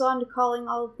 and moves on to calling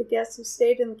all of the guests who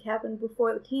stayed in the cabin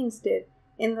before the teens did,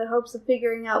 in the hopes of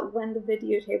figuring out when the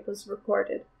videotape was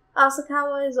recorded.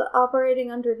 Asakawa is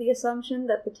operating under the assumption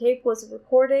that the tape was a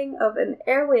recording of an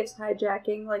airwaves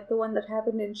hijacking like the one that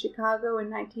happened in Chicago in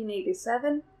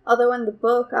 1987, although in the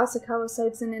book Asakawa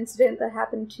cites an incident that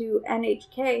happened to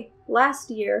NHK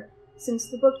last year. Since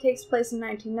the book takes place in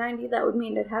 1990, that would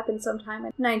mean it happened sometime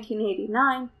in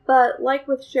 1989, but like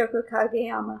with Shoko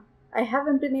Kageyama, I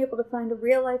haven't been able to find a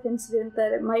real-life incident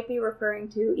that it might be referring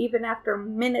to, even after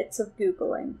minutes of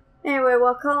Googling. Anyway,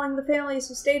 while calling the families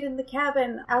who stayed in the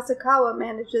cabin, Asakawa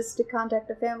manages to contact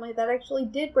a family that actually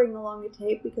did bring along a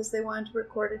tape because they wanted to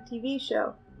record a TV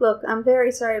show. Look, I'm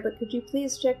very sorry, but could you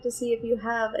please check to see if you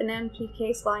have an empty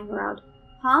case lying around?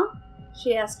 Huh?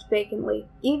 She asked vacantly.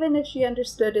 Even if she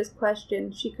understood his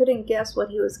question, she couldn't guess what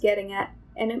he was getting at,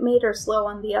 and it made her slow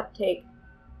on the uptake.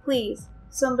 Please,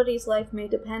 somebody's life may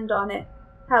depend on it.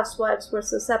 Housewives were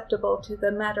susceptible to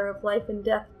the matter of life and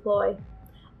death ploy.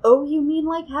 Oh, you mean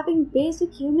like having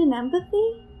basic human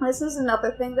empathy? This is another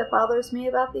thing that bothers me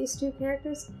about these two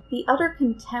characters. The utter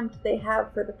contempt they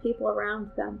have for the people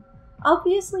around them.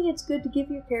 Obviously, it's good to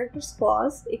give your characters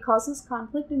flaws. It causes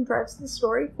conflict and drives the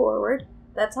story forward.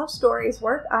 That's how stories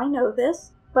work, I know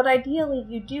this. But ideally,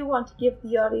 you do want to give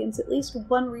the audience at least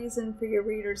one reason for your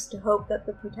readers to hope that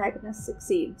the protagonist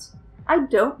succeeds. I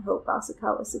don't hope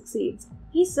Asakawa succeeds.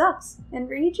 He sucks, and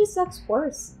Ryuji sucks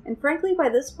worse. And frankly, by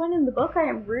this point in the book, I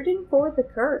am rooting for the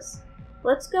curse.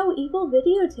 Let's go, evil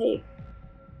videotape!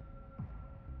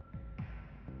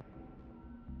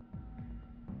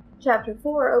 Chapter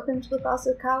 4 opens with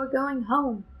Asakawa going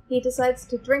home. He decides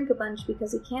to drink a bunch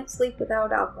because he can't sleep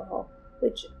without alcohol,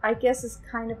 which I guess is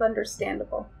kind of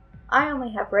understandable. I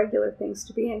only have regular things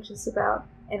to be anxious about,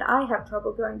 and I have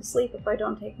trouble going to sleep if I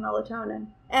don't take melatonin.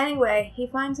 Anyway, he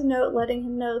finds a note letting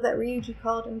him know that Ryuji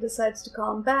called and decides to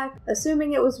call him back.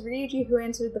 Assuming it was Ryuji who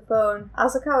answered the phone,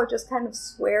 Asakawa just kind of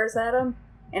swears at him,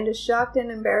 and is shocked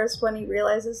and embarrassed when he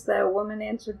realizes that a woman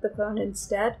answered the phone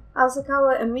instead.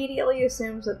 Asakawa immediately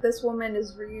assumes that this woman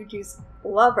is Ryuji's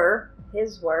lover,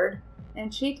 his word,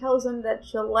 and she tells him that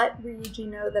she'll let Ryuji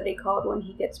know that he called when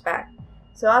he gets back.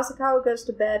 So Asakawa goes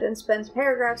to bed and spends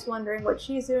paragraphs wondering what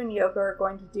Shizu and Yoko are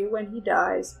going to do when he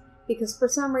dies, because for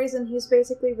some reason he's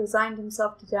basically resigned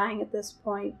himself to dying at this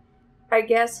point. I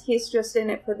guess he's just in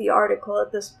it for the article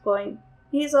at this point.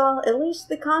 He's all, at least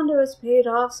the condo is paid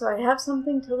off, so I have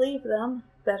something to leave them.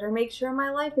 Better make sure my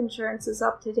life insurance is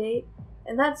up to date.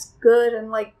 And that's good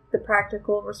and like the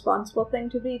practical, responsible thing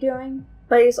to be doing.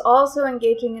 But he's also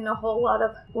engaging in a whole lot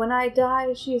of, when I die,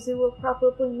 Shizu will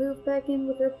probably move back in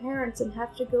with her parents and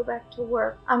have to go back to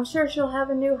work. I'm sure she'll have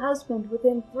a new husband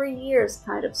within 3 years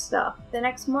kind of stuff. The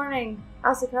next morning,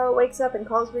 Asakawa wakes up and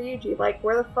calls Ryuji, like,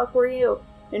 where the fuck were you?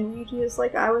 And Ryuji is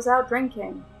like, I was out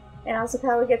drinking. And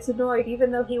Asakawa gets annoyed,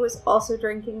 even though he was also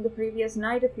drinking the previous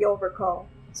night, if you'll recall.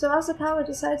 So Asakawa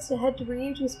decides to head to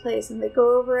Ryuji's place, and they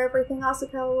go over everything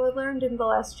Asakawa learned in the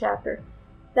last chapter.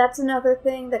 That's another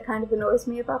thing that kind of annoys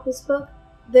me about this book.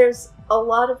 There's a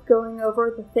lot of going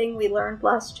over the thing we learned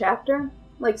last chapter.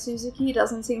 Like, Suzuki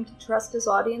doesn't seem to trust his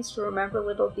audience to remember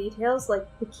little details, like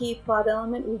the key plot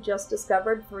element we just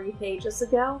discovered 3 pages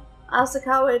ago.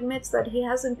 Asakawa admits that he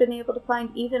hasn't been able to find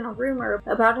even a rumor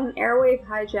about an airwave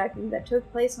hijacking that took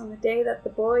place on the day that the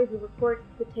boy who recorded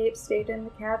the tape stayed in the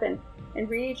cabin, and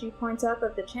Ryuji points out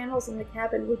that the channels in the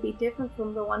cabin would be different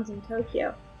from the ones in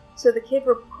Tokyo. So the kid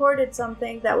recorded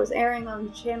something that was airing on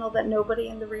the channel that nobody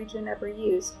in the region ever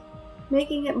used,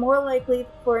 making it more likely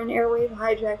for an airwave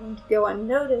hijacking to go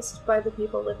unnoticed by the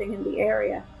people living in the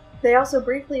area. They also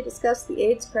briefly discussed the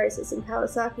AIDS crisis and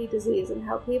Kawasaki disease and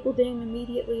how people didn't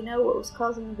immediately know what was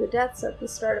causing the deaths at the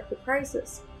start of the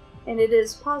crisis, and it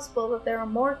is possible that there are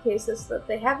more cases that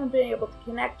they haven't been able to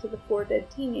connect to the 4 dead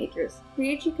teenagers.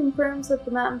 Ryuji confirms that the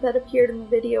mountain that appeared in the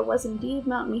video was indeed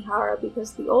Mount Mihara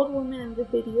because the old woman in the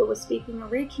video was speaking a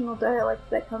regional dialect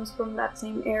that comes from that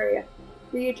same area.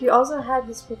 Ryuji also had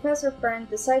his professor friend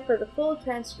decipher the full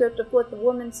transcript of what the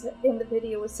woman in the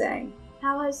video was saying.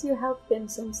 How has your health been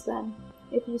since then?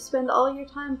 If you spend all your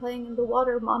time playing in the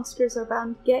water, monsters are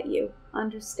bound to get you.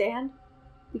 Understand?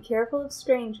 Be careful of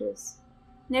strangers.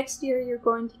 Next year you're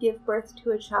going to give birth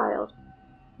to a child.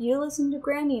 You listen to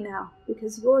Granny now,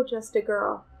 because you're just a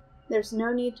girl. There's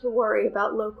no need to worry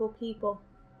about local people.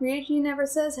 Ryuji never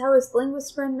says how his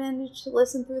linguist friend managed to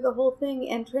listen through the whole thing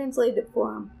and translate it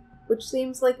for him, which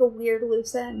seems like a weird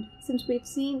loose end, since we've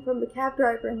seen from the cab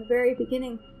driver in the very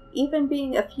beginning, even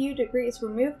being a few degrees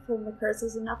removed from the curse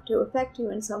is enough to affect you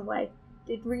in some way.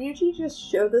 Did Ryuji just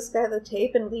show this guy the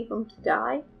tape and leave him to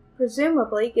die?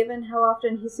 Presumably, given how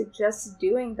often he suggests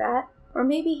doing that. Or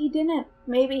maybe he didn't.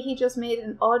 Maybe he just made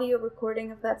an audio recording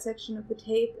of that section of the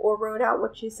tape or wrote out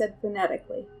what she said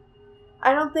phonetically.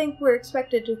 I don't think we're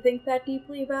expected to think that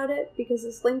deeply about it, because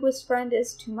his linguist friend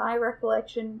is, to my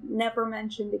recollection, never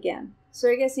mentioned again. So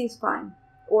I guess he's fine.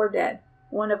 Or dead.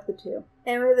 One of the two.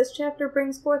 Anyway, this chapter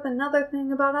brings forth another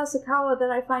thing about Asakawa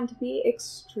that I find to be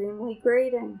extremely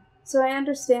grating. So I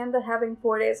understand that having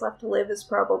 4 days left to live is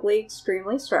probably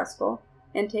extremely stressful,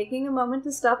 and taking a moment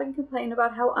to stop and complain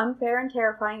about how unfair and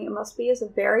terrifying it must be is a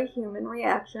very human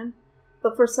reaction,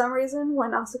 but for some reason,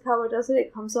 when Asakawa does it,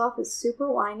 it comes off as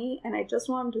super whiny, and I just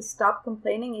want him to stop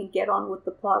complaining and get on with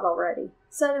the plot already.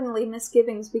 Suddenly,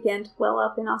 misgivings began to well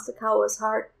up in Asakawa's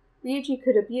heart. Ryuji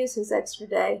could abuse his extra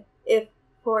day. If,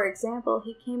 for example,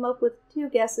 he came up with 2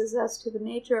 guesses as to the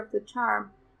nature of the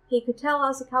charm, he could tell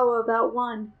Asakawa about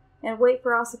one, and wait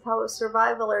for Asakawa's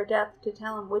survival or death to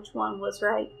tell him which one was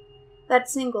right. That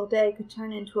single day could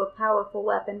turn into a powerful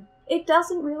weapon. It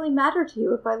doesn't really matter to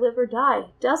you if I live or die,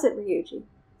 does it, Ryuji?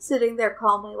 Sitting there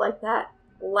calmly like that,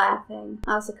 laughing,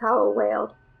 Asakawa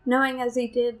wailed, knowing as he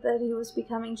did that he was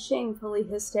becoming shamefully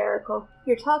hysterical.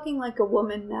 You're talking like a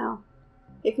woman now.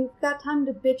 If you've got time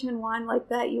to bitch and whine like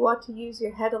that, you ought to use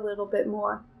your head a little bit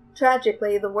more.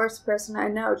 Tragically, the worst person I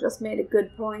know just made a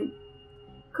good point.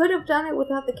 Could have done it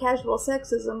without the casual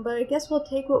sexism, but I guess we'll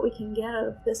take what we can get out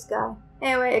of this guy.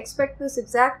 Anyway, expect this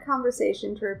exact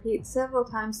conversation to repeat several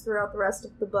times throughout the rest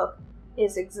of the book. It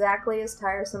is exactly as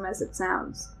tiresome as it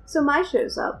sounds. So Mai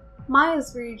shows up.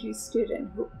 Maya's Ryuji's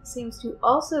student, who seems to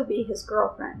also be his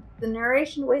girlfriend. The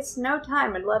narration wastes no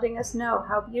time in letting us know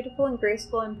how beautiful and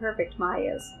graceful and perfect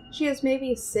Maya is. She has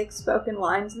maybe 6 spoken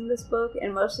lines in this book,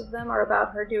 and most of them are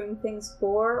about her doing things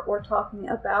for or talking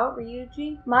about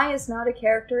Ryuji. Maya is not a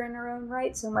character in her own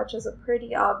right so much as a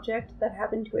pretty object that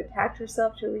happened to attach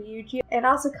herself to Ryuji, and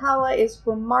Asakawa is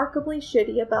remarkably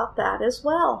shitty about that as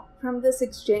well. From this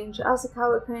exchange,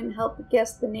 Asakawa couldn't help but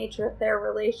guess the nature of their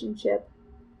relationship.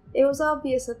 It was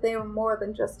obvious that they were more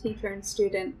than just teacher and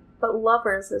student, but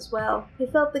lovers as well. He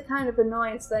felt the kind of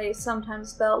annoyance that he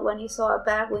sometimes felt when he saw a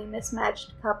badly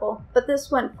mismatched couple, but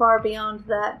this went far beyond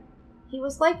that. He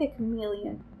was like a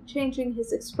chameleon, changing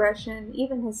his expression,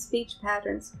 even his speech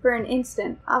patterns. For an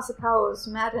instant, Asakawa was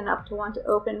mad enough to want to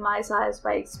open Mai's eyes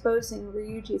by exposing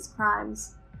Ryuji's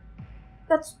crimes.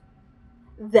 That's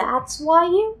why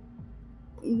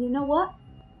you know what?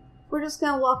 We're just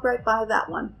gonna walk right by that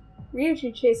one.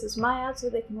 Ryuji chases Mai out so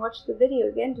they can watch the video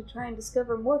again to try and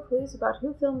discover more clues about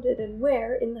who filmed it and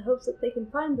where, in the hopes that they can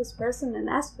find this person and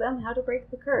ask them how to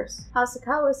break the curse.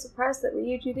 Asakawa is surprised that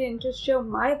Ryuji didn't just show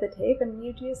Mai the tape, and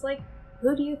Ryuji is like,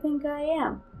 "Who do you think I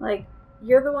am? Like,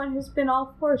 you're the one who's been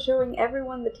all for showing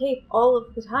everyone the tape all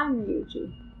of the time,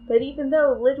 Ryuji." But even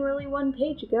though, literally 1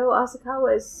 page ago,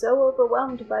 Asakawa is so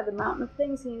overwhelmed by the mountain of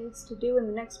things he needs to do in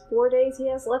the next 4 days he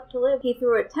has left to live, he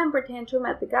threw a temper tantrum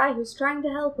at the guy who's trying to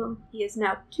help him. He is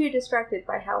now too distracted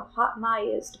by how hot Mai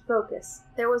is to focus.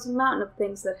 There was a mountain of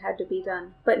things that had to be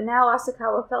done, but now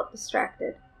Asakawa felt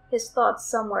distracted, his thoughts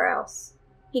somewhere else.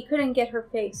 He couldn't get her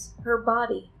face, her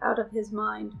body, out of his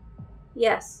mind.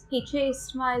 Yes, he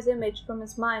chased Mai's image from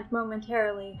his mind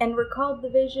momentarily, and recalled the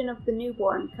vision of the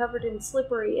newborn covered in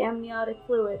slippery amniotic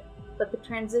fluid, but the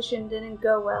transition didn't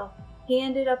go well. He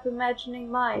ended up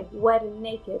imagining Mai wet and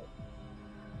naked.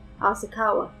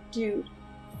 Asakawa, dude,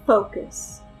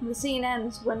 focus. The scene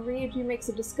ends when Ryuji makes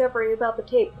a discovery about the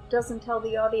tape but doesn't tell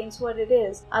the audience what it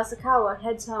is. Asakawa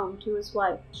heads home to his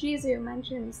wife. Shizu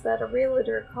mentions that a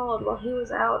realtor called while he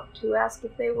was out to ask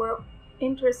if they were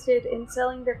interested in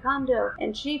selling their condo,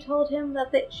 and she told him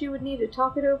that she would need to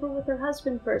talk it over with her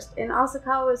husband first, and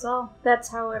Asakawa is all, "That's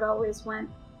how it always went.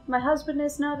 My husband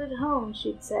is not at home,"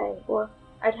 she'd say, or,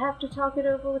 "I'd have to talk it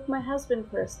over with my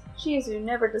husband first." Shizu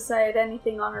never decided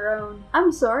anything on her own.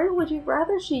 I'm sorry, would you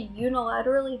rather she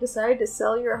unilaterally decide to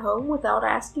sell your home without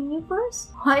asking you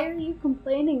first? Why are you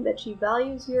complaining that she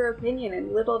values your opinion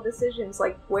in little decisions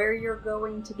like where you're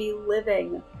going to be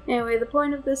living? Anyway, the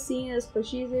point of this scene is for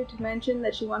Shizu to mention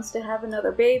that she wants to have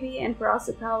another baby, and for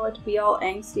Asakawa to be all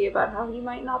angsty about how he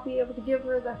might not be able to give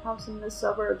her the house in the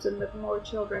suburbs and the more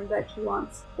children that she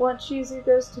wants. Once Shizu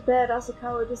goes to bed,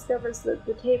 Asakawa discovers that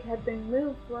the tape had been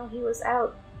moved while he was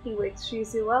out. He wakes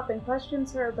Shizu up and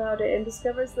questions her about it, and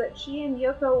discovers that she and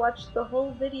Yoko watched the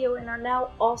whole video and are now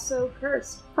also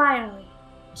cursed. Finally,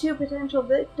 2 potential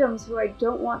victims who I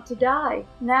don't want to die.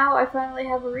 Now I finally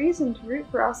have a reason to root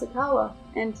for Asakawa,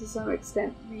 and to some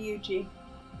extent, Ryuji.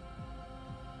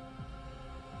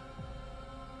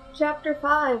 Chapter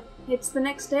 5. It's the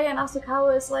next day and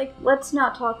Asakawa is like, "Let's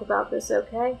not talk about this,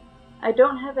 okay? I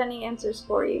don't have any answers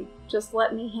for you. Just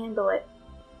let me handle it."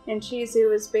 And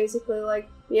Shizu is basically like,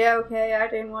 "Yeah, okay, I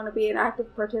didn't want to be an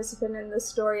active participant in this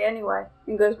story anyway,"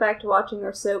 and goes back to watching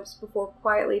her soaps before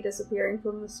quietly disappearing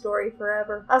from the story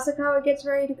forever. Asakawa gets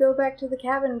ready to go back to the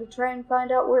cabin to try and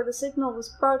find out where the signal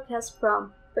was broadcast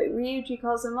from, but Ryuji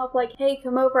calls him up like, "Hey,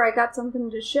 come over, I got something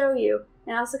to show you."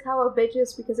 And Asakawa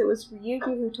bitches because it was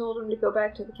Ryuji who told him to go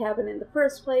back to the cabin in the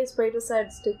first place, but he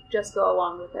decides to just go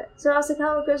along with it. So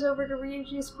Asakawa goes over to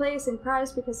Ryuji's place and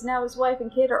cries because now his wife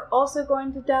and kid are also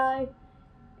going to die.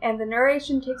 And the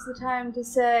narration takes the time to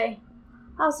say,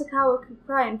 Asakawa could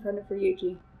cry in front of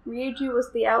Ryuji. Ryuji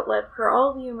was the outlet for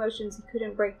all the emotions he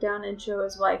couldn't break down and show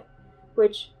his wife,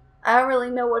 which I don't really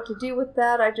know what to do with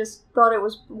that, I just thought it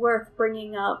was worth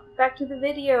bringing up. Back to the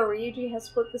video, Ryuji has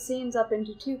split the scenes up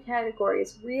into 2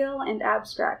 categories, real and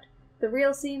abstract. The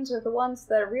real scenes are the ones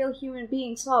that a real human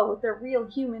being saw with their real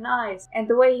human eyes, and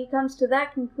the way he comes to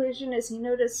that conclusion is he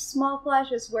noticed small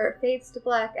flashes where it fades to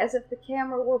black as if the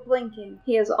camera were blinking.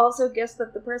 He has also guessed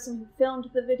that the person who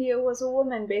filmed the video was a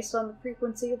woman based on the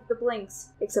frequency of the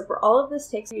blinks, except for all of this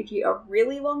takes Ryuji a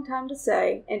really long time to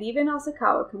say, and even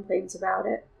Asakawa complains about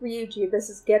it. "Ryuji, this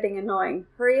is getting annoying.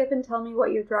 Hurry up and tell me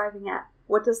what you're driving at.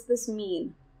 What does this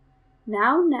mean?"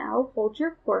 Now, hold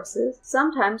your horses.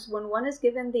 Sometimes when one is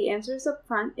given the answers up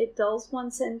front, it dulls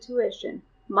one's intuition.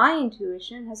 My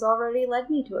intuition has already led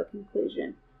me to a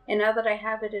conclusion, and now that I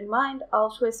have it in mind, I'll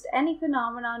twist any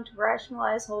phenomenon to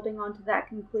rationalize holding on to that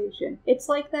conclusion. It's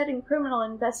like that in criminal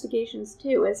investigations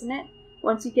too, isn't it?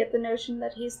 Once you get the notion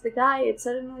that he's the guy, it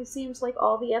suddenly seems like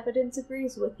all the evidence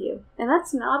agrees with you. And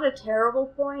that's not a terrible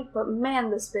point, but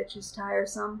man, this bitch is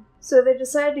tiresome. So they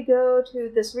decide to go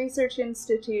to this research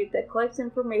institute that collects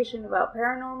information about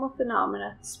paranormal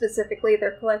phenomena. Specifically,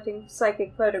 they're collecting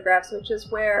psychic photographs, which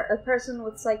is where a person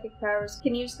with psychic powers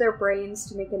can use their brains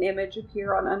to make an image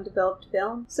appear on undeveloped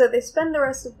film. So they spend the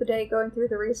rest of the day going through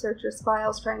the researchers'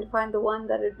 files trying to find the one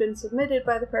that had been submitted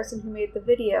by the person who made the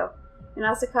video. And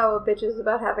Asakawa bitches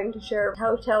about having to share a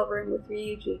hotel room with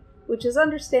Ryuji, which is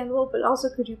understandable, but also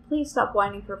could you please stop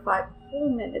whining for 5 whole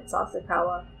minutes,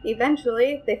 Asakawa?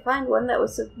 Eventually, they find one that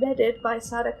was submitted by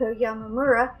Sadako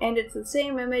Yamamura, and it's the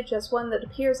same image as one that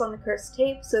appears on the cursed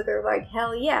tape, so they're like,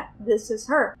 hell yeah, this is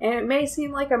her. And it may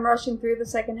seem like I'm rushing through the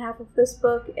second half of this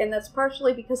book, and that's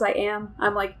partially because I am.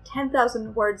 I'm like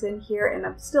 10,000 words in here, and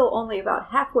I'm still only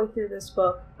about halfway through this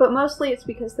book, but mostly it's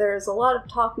because there is a lot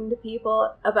of talking to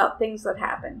people about things that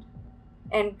happened.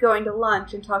 And going to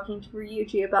lunch and talking to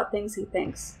Ryuji about things he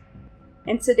thinks.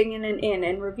 And sitting in an inn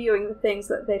and reviewing the things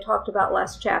that they talked about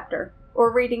last chapter.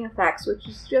 Or reading a fax, which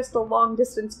is just a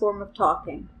long-distance form of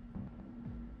talking.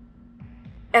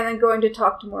 And then going to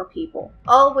talk to more people.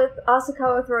 All with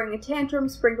Asakawa throwing a tantrum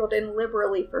sprinkled in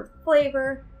liberally for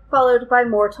flavor, followed by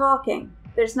more talking.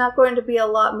 There's not going to be a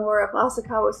lot more of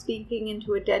Asakawa sneaking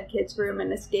into a dead kid's room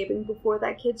and escaping before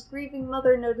that kid's grieving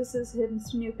mother notices him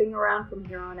snooping around from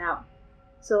here on out.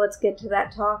 So let's get to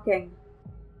that talking.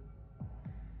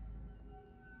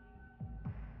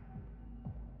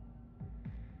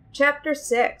 Chapter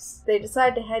 6. They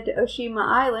decide to head to Oshima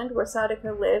Island, where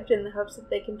Sadako lived, in the hopes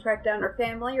that they can track down her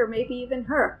family, or maybe even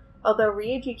her. Although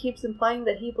Ryuji keeps implying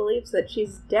that he believes that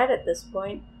she's dead at this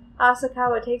point,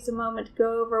 Asakawa takes a moment to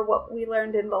go over what we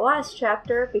learned in the last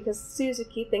chapter, because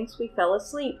Suzuki thinks we fell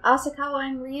asleep. Asakawa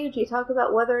and Ryuji talk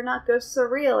about whether or not ghosts are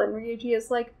real, and Ryuji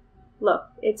is like, look,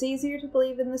 it's easier to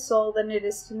believe in the soul than it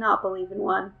is to not believe in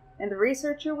one, and the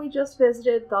researcher we just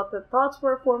visited thought that thoughts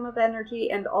were a form of energy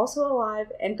and also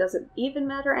alive, and doesn't even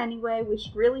matter anyway, we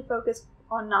should really focus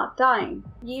on not dying.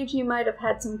 Ryuji might have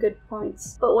had some good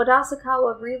points, but what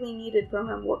Asakawa really needed from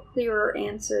him were clearer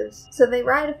answers. So they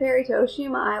ride a ferry to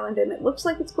Oshima Island, and it looks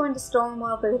like it's going to storm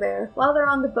while they're there. While they're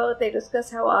on the boat, they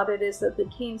discuss how odd it is that the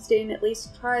teens didn't at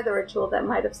least try the ritual that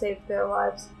might have saved their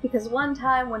lives. Because one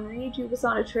time, when Ryuji was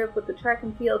on a trip with the track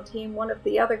and field team, one of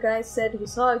the other guys said he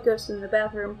saw a ghost in the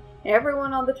bathroom, and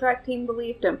everyone on the track team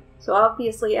believed him. So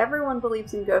obviously everyone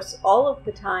believes in ghosts all of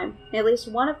the time, and at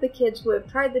least one of the kids would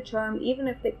have tried the charm even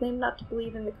if they claimed not to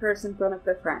believe in the curse in front of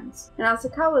their friends. And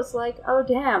Asakawa's like, oh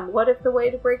damn, what if the way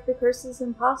to break the curse is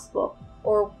impossible?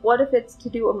 Or what if it's to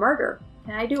do a murder?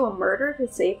 Can I do a murder to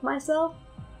save myself?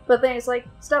 But then he's like,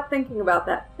 stop thinking about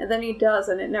that. And then he does,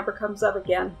 and it never comes up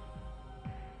again.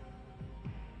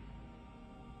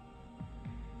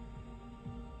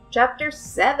 Chapter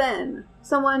 7!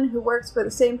 Someone who works for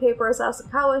the same paper as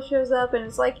Asakawa shows up and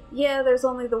is like, yeah, there's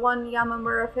only the one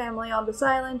Yamamura family on this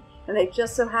island, and they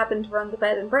just so happen to run the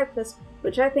bed and breakfast,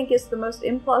 which I think is the most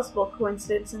implausible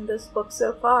coincidence in this book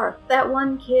so far. That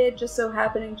one kid just so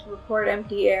happening to report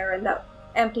empty air, and that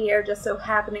empty air just so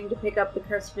happening to pick up the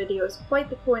cursed video is quite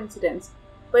the coincidence.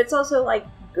 But it's also like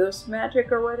ghost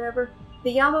magic or whatever.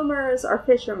 The Yamamuras are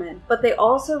fishermen, but they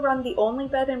also run the only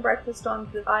bed and breakfast on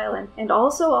the island, and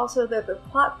also they're the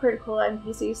plot-critical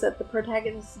NPCs that the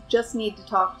protagonists just need to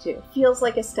talk to. Feels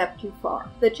like a step too far.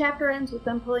 The chapter ends with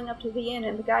them pulling up to the inn,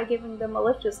 and the guy giving them a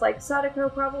lift is like, Sadako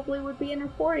probably would be in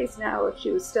her 40s now if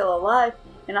she was still alive,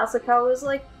 and Asakawa is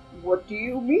like, what do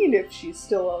you mean if she's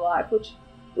still alive? Which,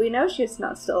 we know she's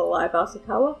not still alive,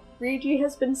 Asakawa. Ryuji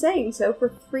has been saying so for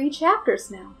 3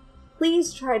 chapters now.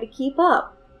 Please try to keep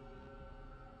up.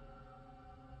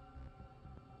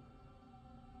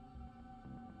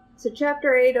 So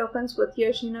chapter 8 opens with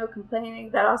Yoshino complaining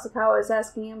that Asakawa is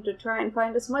asking him to try and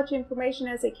find as much information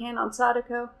as he can on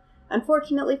Sadako.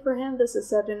 Unfortunately for him, this is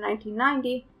set in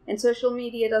 1990, and social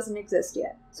media doesn't exist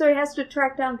yet. So he has to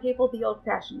track down people the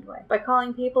old-fashioned way, by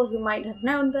calling people who might have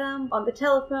known them on the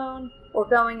telephone, or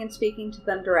going and speaking to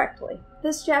them directly.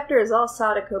 This chapter is all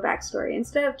Sadako backstory.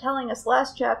 Instead of telling us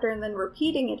last chapter and then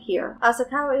repeating it here,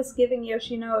 Asakawa is giving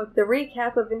Yoshino the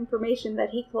recap of information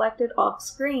that he collected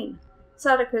off-screen.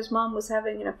 Sadako's mom was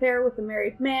having an affair with a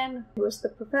married man who was the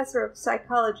professor of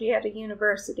psychology at a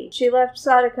university. She left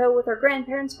Sadako with her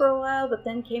grandparents for a while, but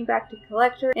then came back to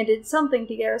collect her and did something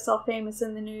to get herself famous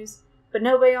in the news. But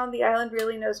nobody on the island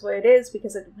really knows what it is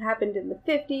because it happened in the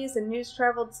 50s and news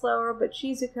traveled slower, but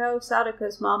Shizuko,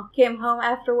 Sadako's mom, came home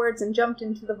afterwards and jumped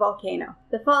into the volcano.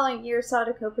 The following year,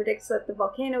 Sadako predicts that the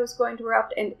volcano is going to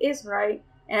erupt and is right,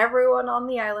 and everyone on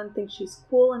the island thinks she's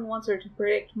cool and wants her to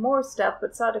predict more stuff,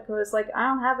 but Sadako is like, I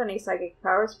don't have any psychic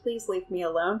powers, please leave me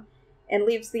alone, and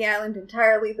leaves the island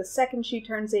entirely the second she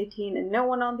turns 18, and no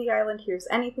one on the island hears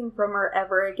anything from her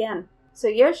ever again. So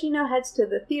Yoshino heads to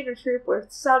the theater troupe where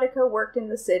Sadako worked in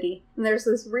the city, and there's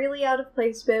this really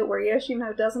out-of-place bit where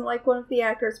Yoshino doesn't like one of the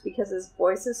actors because his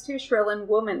voice is too shrill and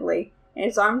womanly, and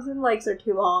his arms and legs are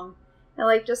too long. And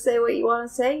like, just say what you want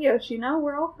to say, Yoshino,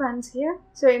 we're all friends here.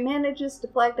 So he manages to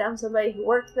flag down somebody who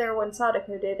worked there when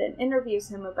Sadako did and interviews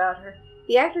him about her.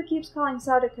 The actor keeps calling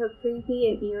Sadako creepy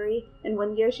and eerie, and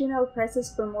when Yoshino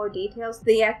presses for more details,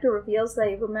 the actor reveals that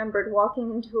he remembered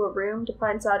walking into a room to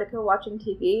find Sadako watching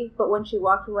TV, but when she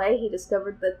walked away, he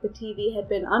discovered that the TV had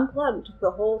been unplugged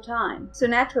the whole time. So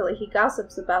naturally, he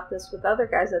gossips about this with other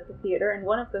guys at the theater, and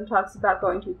one of them talks about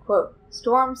going to, quote,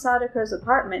 storm Sadako's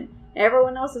apartment.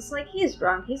 Everyone else is like, he's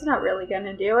drunk, he's not really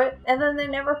gonna do it. And then they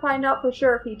never find out for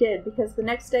sure if he did, because the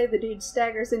next day the dude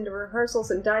staggers into rehearsals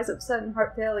and dies of sudden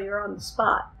heart failure on the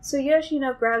spot. So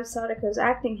Yoshino grabs Sadako's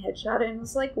acting headshot and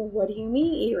was like, what do you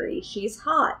mean, eerie? She's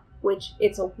hot. Which,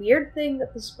 it's a weird thing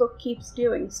that this book keeps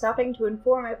doing, stopping to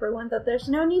inform everyone that there's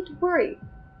no need to worry.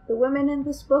 The women in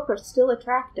this book are still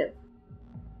attractive.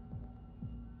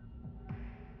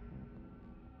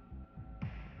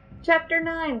 Chapter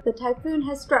 9. The typhoon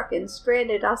has struck and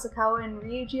stranded Asakawa and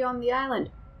Ryuji on the island.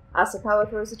 Asakawa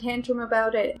throws a tantrum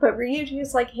about it, but Ryuji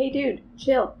is like, hey dude,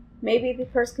 chill. Maybe the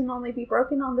curse can only be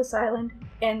broken on this island,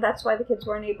 and that's why the kids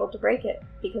weren't able to break it,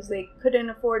 because they couldn't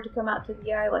afford to come out to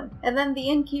the island. And then the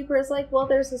innkeeper is like, well,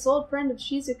 there's this old friend of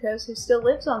Shizuko's who still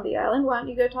lives on the island, why don't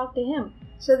you go talk to him?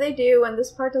 So they do, and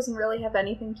this part doesn't really have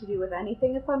anything to do with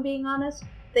anything, if I'm being honest.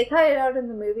 They cut it out in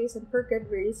the movies, and for good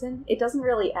reason. It doesn't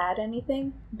really add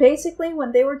anything. Basically,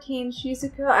 when they were teens,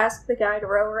 Shizuko asked the guy to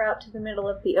row her out to the middle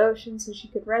of the ocean so she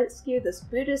could rescue this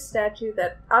Buddhist statue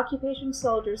that occupation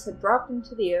soldiers had dropped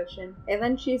into the ocean, and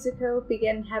then Shizuko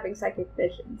began having psychic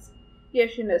visions.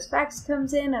 Yoshino's fax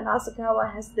comes in, and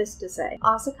Asakawa has this to say.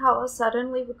 Asakawa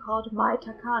suddenly recalled Mai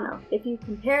Takano. If you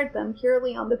compared them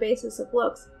purely on the basis of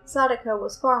looks, Sadako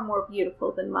was far more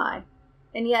beautiful than Mai.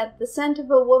 And yet, the scent of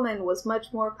a woman was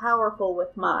much more powerful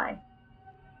with Mai.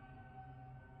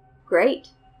 Great.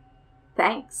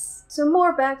 Thanks. Some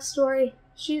more backstory.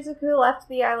 Shizuku left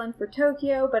the island for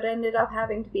Tokyo, but ended up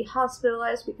having to be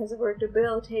hospitalized because of her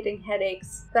debilitating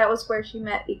headaches. That was where she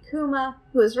met Ikuma,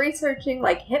 who was researching,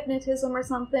 like, hypnotism or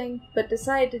something, but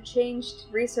decided to change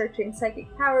to researching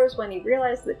psychic powers when he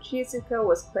realized that Shizuko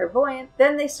was clairvoyant.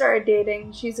 Then they started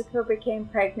dating, Shizuko became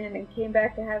pregnant and came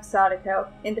back to have Sadako.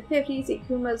 In the 50s,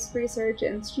 Ikuma's research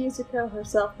and Shizuko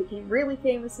herself became really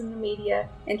famous in the media,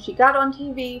 and she got on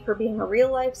TV for being a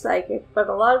real-life psychic, but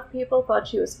a lot of people thought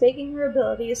she was faking her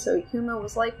abilities, so Ikuma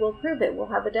was like, we'll prove it, we'll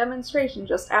have a demonstration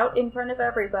just out in front of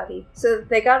everybody. So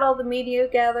they got all the media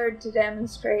gathered to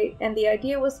demonstrate, and the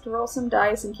idea was to roll some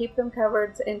dice and keep them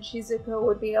covered, and Shizuko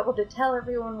would be able to tell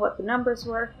everyone what the numbers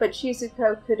were, but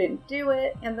Shizuko couldn't do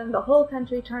it, and then the whole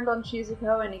country turned on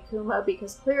Shizuko and Ikuma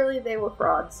because clearly they were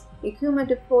frauds. Ikuma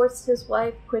divorced his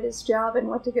wife, quit his job, and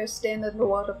went to go stand in the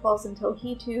waterfalls until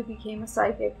he too became a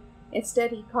psychic.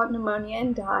 Instead, he caught pneumonia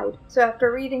and died. So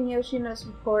after reading Yoshino's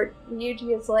report,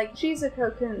 Ryuji is like,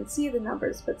 Shizuko couldn't see the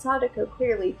numbers, but Sadako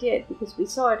clearly did, because we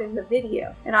saw it in the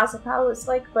video. And Asakawa is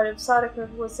like, but if Sadako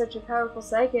was such a powerful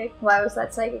psychic, why was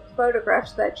that psychic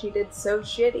photograph that she did so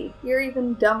shitty? You're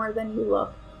even dumber than you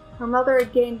look. Her mother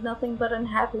had gained nothing but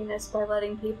unhappiness by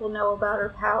letting people know about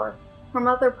her power. Her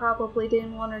mother probably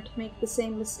didn't want her to make the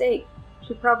same mistake.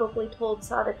 She probably told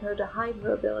Sadako to hide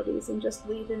her abilities and just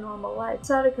lead a normal life.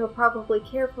 Sadako probably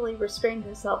carefully restrained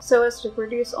herself so as to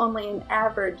produce only an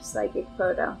average psychic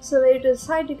photo. So they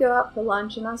decide to go out for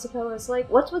lunch, and Asakawa is like,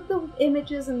 what's with the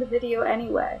images in the video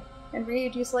anyway? And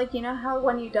Ryuji's like, you know how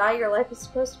when you die your life is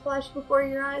supposed to flash before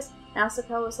your eyes? And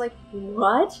Asakawa was like,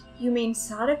 what? You mean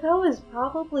Sadako is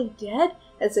probably dead?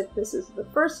 As if this is the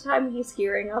first time he's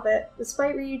hearing of it.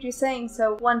 Despite Ryuji saying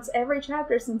so once every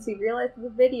chapter since he realized the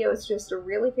video is just a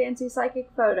really fancy psychic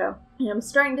photo. And I'm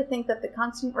starting to think that the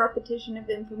constant repetition of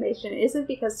information isn't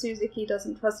because Suzuki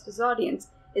doesn't trust his audience,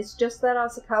 it's just that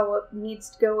Asakawa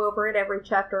needs to go over it every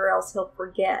chapter or else he'll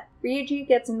forget. Ryuji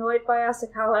gets annoyed by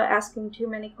Asakawa asking too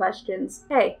many questions.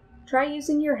 Hey, try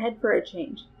using your head for a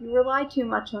change. You rely too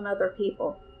much on other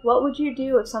people. What would you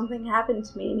do if something happened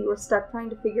to me and you were stuck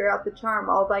trying to figure out the charm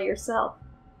all by yourself?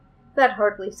 That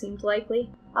hardly seemed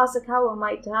likely. Asakawa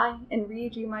might die, and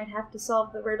Ryuji might have to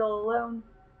solve the riddle alone,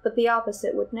 but the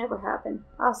opposite would never happen.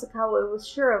 Asakawa was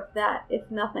sure of that,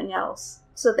 if nothing else.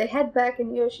 So they head back,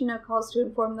 and Yoshino calls to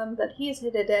inform them that he's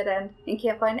hit a dead end and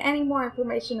can't find any more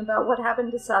information about what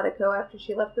happened to Sadako after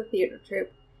she left the theater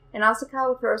troupe. and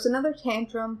Asakawa throws another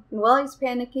tantrum, and while he's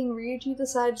panicking, Ryuji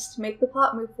decides to make the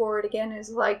plot move forward again and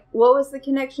is like, what was the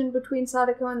connection between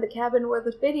Sadako and the cabin where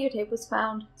the videotape was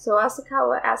found? So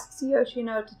Asakawa asks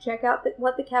Yoshino to check out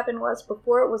what the cabin was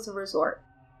before it was a resort.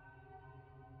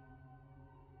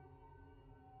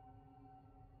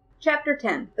 Chapter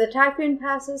 10. The typhoon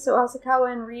passes, so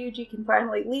Asakawa and Ryuji can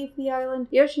finally leave the island.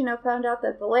 Yoshino found out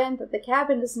that the land that the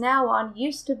cabin is now on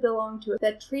used to belong to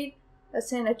a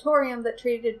sanatorium that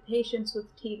treated patients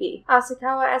with TB.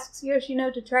 Asakawa asks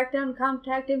Yoshino to track down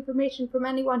contact information from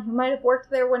anyone who might have worked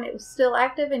there when it was still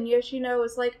active, and Yoshino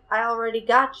is like, I already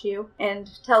got you, and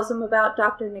tells him about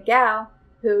Dr. Nagao,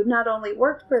 who not only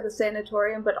worked for the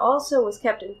sanatorium, but also was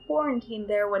kept in quarantine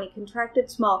there when he contracted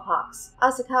smallpox.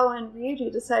 Asakawa and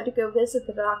Ryuji decide to go visit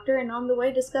the doctor, and on the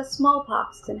way discuss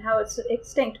smallpox and how it's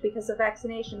extinct because of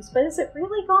vaccinations. But is it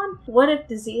really gone? What if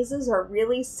diseases are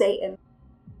really Satan?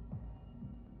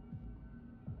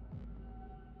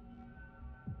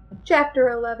 Chapter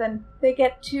 11. They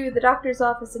get to the doctor's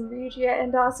office, and Ryuji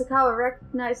and Asakawa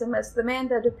recognize him as the man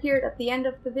that appeared at the end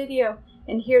of the video.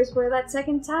 And here's where that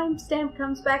second timestamp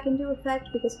comes back into effect,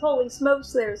 because holy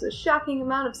smokes, there's a shocking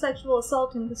amount of sexual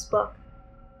assault in this book.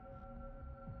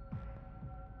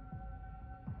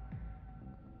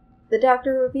 The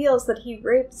doctor reveals that he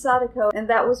raped Sadako, and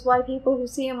that was why people who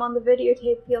see him on the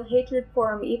videotape feel hatred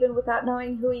for him even without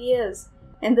knowing who he is.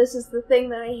 And this is the thing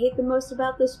that I hate the most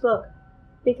about this book.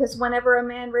 Because whenever a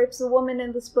man rapes a woman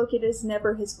in this book, it is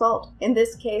never his fault. In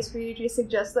this case, Ryuji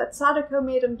suggests that Sadako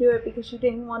made him do it because she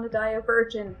didn't want to die a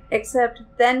virgin. Except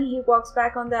then he walks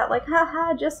back on that like,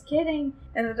 haha, just kidding.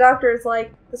 And the doctor is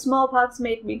like, the smallpox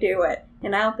made me do it.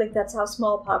 And I don't think that's how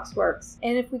smallpox works.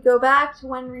 And if we go back to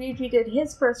when Ryuji did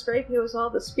his first rape, he was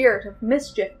all the spirit of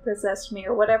mischief possessed me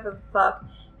or whatever the fuck.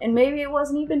 And maybe it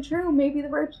wasn't even true. Maybe the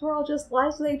rapes were all just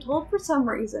lies they told for some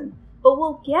reason. But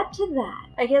we'll get to that.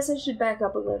 I guess I should back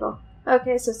up a little.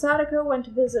 Okay, so Sadako went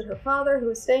to visit her father, who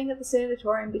was staying at the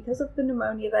sanatorium because of the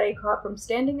pneumonia that he caught from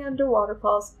standing under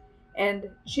waterfalls, and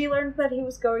she learned that he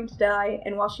was going to die,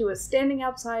 and while she was standing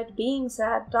outside being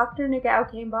sad, Dr. Nagao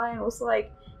came by and was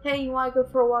like, hey, you want to go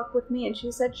for a walk with me? And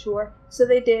she said sure. So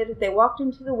they did. They walked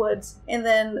into the woods, and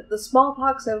then the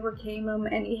smallpox overcame him,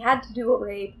 and he had to do a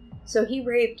rape, so he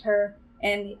raped her.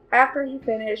 And after he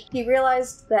finished, he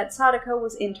realized that Sadako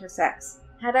was intersex.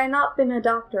 Had I not been a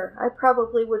doctor, I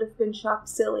probably would have been shocked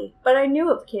silly, but I knew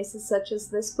of cases such as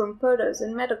this from photos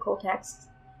and medical texts.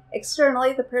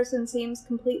 Externally, the person seems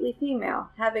completely female,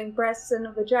 having breasts and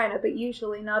a vagina, but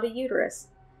usually not a uterus.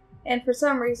 And for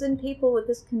some reason, people with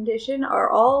this condition are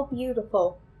all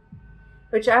beautiful.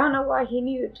 Which I don't know why he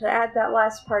needed to add that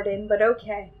last part in, but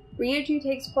okay. Ryuji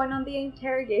takes point on the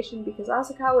interrogation because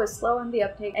Asakawa is slow on the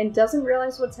uptake and doesn't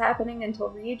realize what's happening until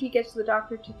Ryuji gets the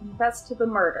doctor to confess to the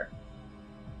murder.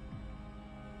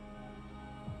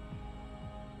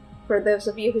 For those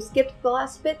of you who skipped the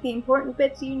last bit, the important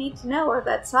bits you need to know are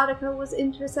that Sadako was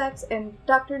intersex and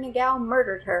Dr. Nagao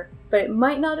murdered her. But it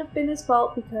might not have been his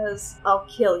fault because I'll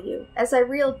kill you. As I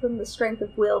reeled from the strength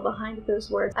of will behind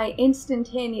those words, I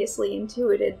instantaneously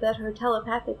intuited that her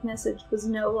telepathic message was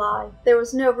no lie. There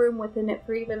was no room within it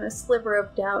for even a sliver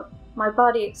of doubt. My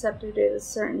body accepted it as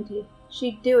certainty.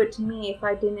 She'd do it to me if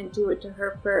I didn't do it to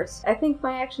her first. I think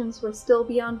my actions were still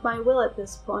beyond my will at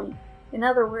this point. In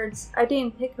other words, I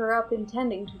didn't pick her up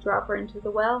intending to drop her into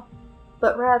the well,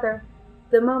 but rather,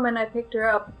 the moment I picked her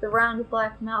up, the round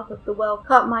black mouth of the well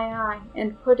caught my eye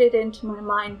and put it into my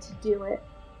mind to do it.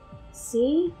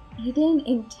 See? He didn't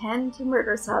intend to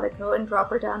murder Sadako and drop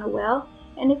her down a well,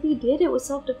 and if he did, it was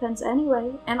self-defense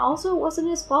anyway, and also it wasn't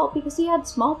his fault because he had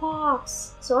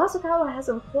smallpox. So Asakawa has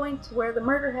him point to where the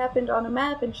murder happened on a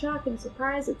map, and shock and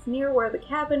surprise it's near where the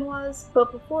cabin was,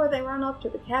 but before they run off to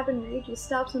the cabin, Ryuji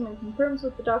stops him and confirms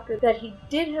with the doctor that he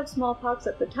did have smallpox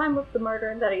at the time of the murder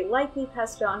and that he likely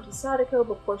passed it on to Sadako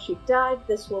before she died.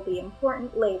 This will be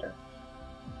important later.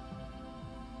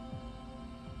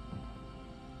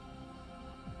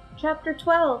 Chapter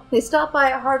 12. They stop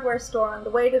by a hardware store on the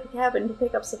way to the cabin to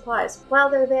pick up supplies. While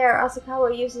they're there,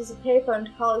 Asakawa uses a payphone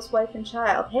to call his wife and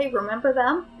child. Hey, remember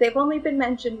them? They've only been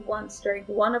mentioned once during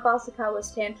one of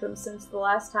Asakawa's tantrums since the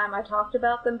last time I talked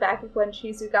about them back when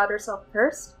Shizu got herself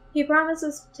cursed. He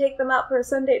promises to take them out for a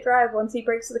Sunday drive once he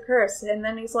breaks the curse, and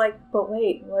then he's like, but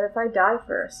wait, what if I die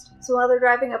first? So while they're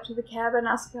driving up to the cabin,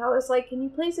 Asakawa's like, can you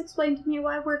please explain to me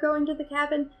why we're going to the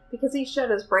cabin? Because he shut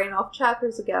his brain off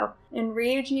chapters ago. And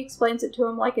Ryuji explains it to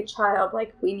him like a child,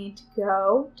 like, we need to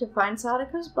go to find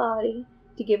Sadako's body,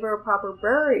 to give her a proper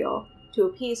burial, to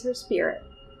appease her spirit.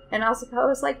 And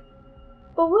Asakawa's like,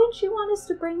 but wouldn't you want us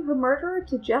to bring her murderer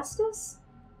to justice?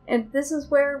 And this is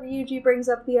where Ryuji brings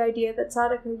up the idea that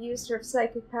Sadako used her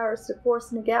psychic powers to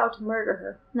force Nagao to murder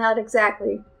her. Not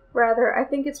exactly. Rather, I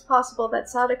think it's possible that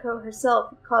Sadako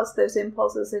herself caused those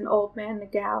impulses in Old Man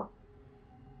Nagao.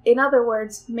 In other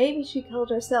words, maybe she killed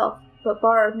herself, but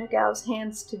borrowed Nagao's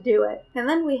hands to do it. And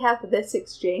then we have this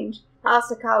exchange.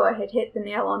 Asakawa had hit the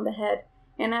nail on the head,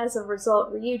 and as a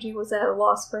result, Ryuji was at a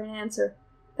loss for an answer.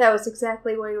 That was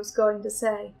exactly what he was going to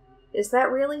say. Is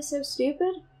that really so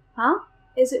stupid? Huh?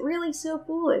 Is it really so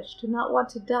foolish to not want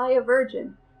to die a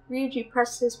virgin? Ryuji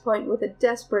pressed his point with a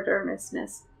desperate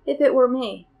earnestness. If it were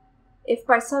me. If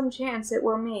by some chance it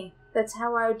were me, that's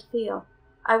how I would feel.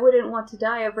 I wouldn't want to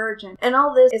die a virgin. And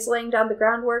all this is laying down the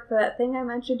groundwork for that thing I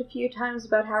mentioned a few times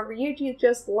about how Ryuji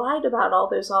just lied about all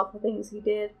those awful things he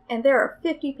did. And there are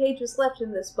 50 pages left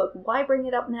in this book. Why bring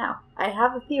it up now? I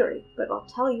have a theory, but I'll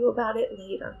tell you about it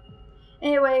later.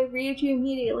 Anyway, Ryuji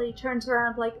immediately turns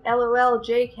around like LOL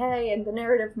JK and the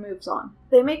narrative moves on.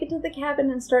 They make it to the cabin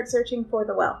and start searching for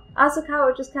the well.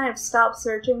 Asakawa just kind of stops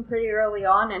searching pretty early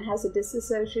on and has a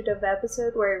disassociative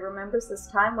episode where he remembers this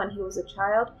time when he was a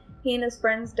child. He and his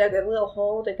friends dug a little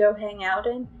hole to go hang out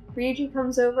in. Ryuji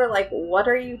comes over like, "What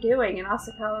are you doing?" And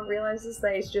Asakawa realizes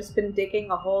that he's just been digging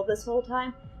a hole this whole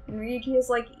time. And Ryuji is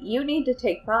like, "You need to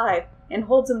take 5," and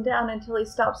holds him down until he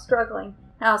stops struggling.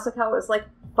 And Asakawa is like,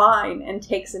 "Fine," and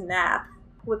takes a nap.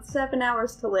 With 7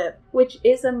 hours to live, which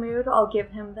is a mood, I'll give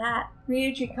him that.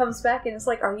 Ryuji comes back and is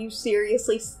like, "Are you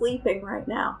seriously sleeping right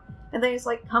now?" And then he's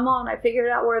like, "Come on, I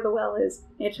figured out where the well is."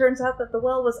 And it turns out that the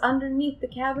well was underneath the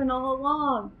cabin all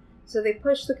along. So they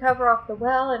push the cover off the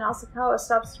well, and Asakawa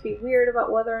stops to be weird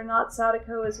about whether or not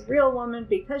Sadako is a real woman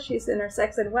because she's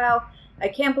intersex, and wow, I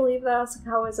can't believe that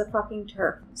Asakawa is a fucking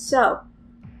TERF. So,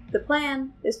 the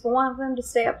plan is for one of them to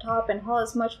stay up top and haul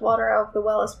as much water out of the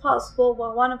well as possible,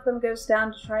 while one of them goes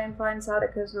down to try and find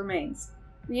Sadako's remains.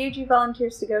 Ryuji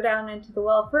volunteers to go down into the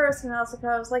well first, and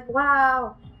Asakawa is like,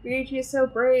 "Wow, Ryuji is so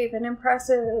brave and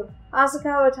impressive."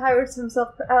 Asakawa tires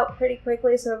himself out pretty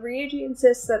quickly, so Ryuji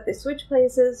insists that they switch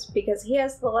places because he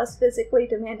has the less physically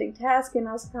demanding task, and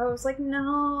Asakawa is like,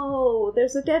 "No,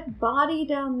 there's a dead body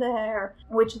down there,"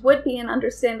 which would be an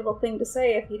understandable thing to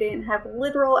say if he didn't have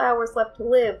literal hours left to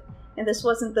live, and this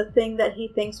wasn't the thing that he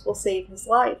thinks will save his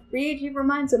life. Ryuji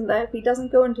reminds him that if he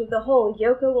doesn't go into the hole,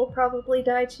 Yoko will probably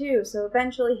die too, so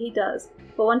eventually he does.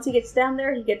 But once he gets down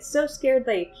there, he gets so scared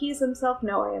that he pees himself.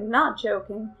 No, I am not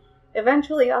joking.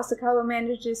 Eventually, Asakawa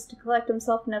manages to collect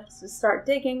himself enough to start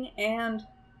digging, and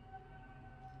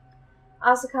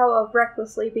Asakawa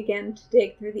recklessly began to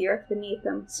dig through the earth beneath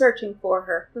him, searching for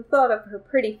her, the thought of her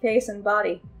pretty face and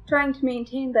body, trying to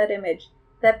maintain that image,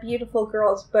 that beautiful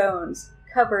girl's bones,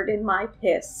 covered in my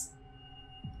piss.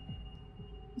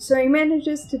 So he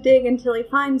manages to dig until he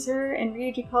finds her, and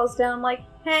Ryuji calls down like,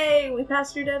 "Hey, we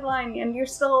passed your deadline, and you're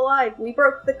still alive. We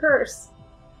broke the curse."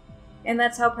 And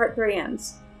that's how part 3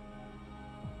 ends.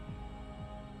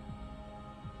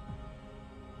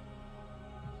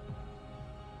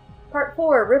 Part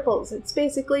 4, Ripples. It's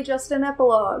basically just an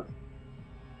epilogue.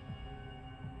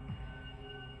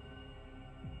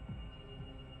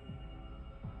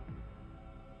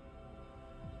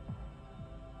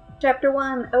 Chapter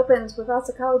 1 opens with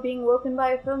Asakawa being woken by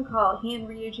a phone call. He and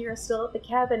Ryuji are still at the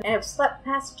cabin and have slept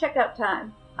past checkout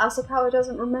time. Asakawa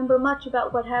doesn't remember much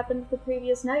about what happened the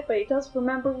previous night, but he does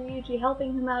remember Ryuji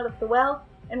helping him out of the well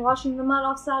and washing the mud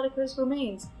off Sadako's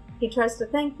remains. He tries to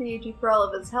thank Ryuji for all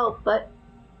of his help, but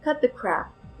cut the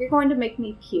crap. You're going to make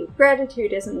me puke.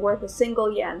 Gratitude isn't worth a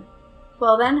single yen.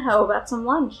 Well then, how about some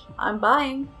lunch? I'm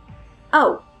buying.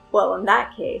 Oh. Well, in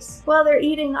that case. While they're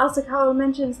eating, Asakawa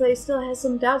mentions that he still has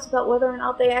some doubts about whether or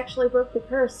not they actually broke the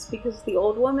curse, because the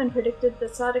old woman predicted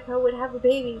that Sadako would have a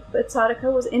baby, but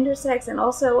Sadako was intersex and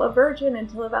also a virgin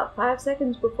until about 5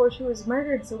 seconds before she was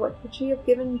murdered, so what could she have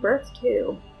given birth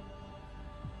to?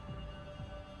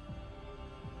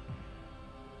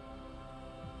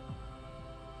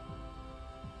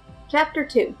 Chapter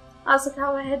 2.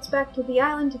 Asakawa heads back to the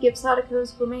island to give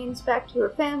Sadako's remains back to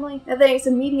her family, and then he's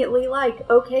immediately like,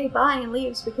 "Okay, bye," and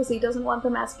leaves because he doesn't want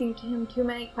them asking him too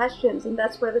many questions, and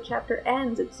that's where the chapter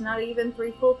ends. It's not even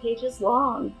 3 full pages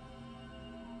long.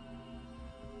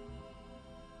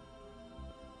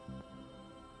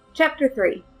 Chapter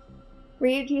 3.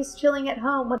 Ryuji's chilling at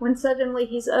home when suddenly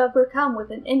he's overcome with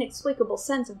an inexplicable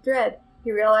sense of dread.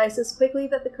 He realizes quickly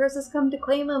that the curse has come to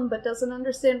claim him, but doesn't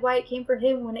understand why it came for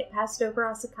him when it passed over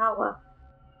Asakawa.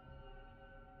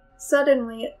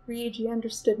 Suddenly, Ryuji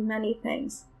understood many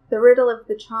things. The riddle of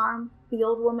the charm, the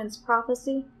old woman's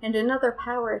prophecy, and another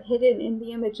power hidden in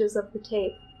the images of the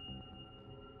tape.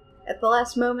 At the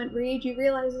last moment, Ryuji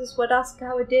realizes what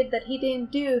Asakawa did that he didn't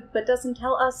do, but doesn't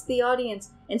tell us, the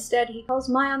audience. Instead, he calls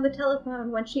Mai on the telephone.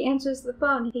 When she answers the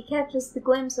phone, he catches the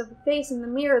glimpse of a face in the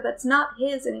mirror that's not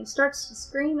his, and he starts to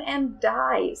scream and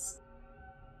dies.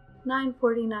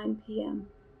 9:49 p.m.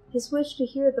 His wish to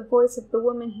hear the voice of the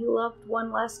woman he loved one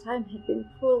last time had been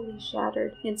cruelly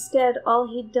shattered. Instead, all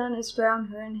he'd done is drown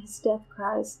her in his death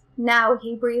cries. Now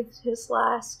he breathed his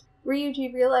last.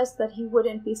 Ryuji realized that he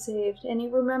wouldn't be saved, and he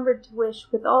remembered to wish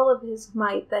with all of his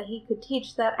might that he could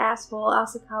teach that asshole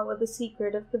Asakawa the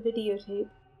secret of the videotape.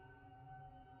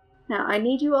 Now, I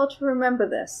need you all to remember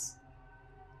this.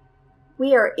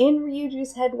 We are in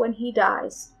Ryuji's head when he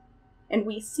dies, and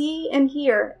we see and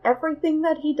hear everything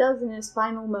that he does in his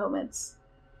final moments.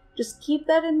 Just keep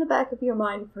that in the back of your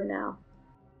mind for now.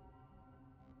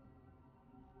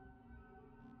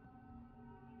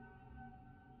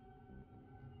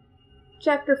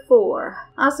 Chapter 4.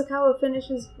 Asakawa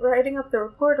finishes writing up the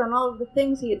report on all of the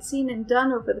things he had seen and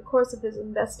done over the course of his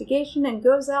investigation and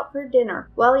goes out for dinner.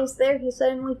 While he's there, he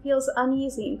suddenly feels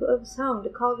uneasy and goes home to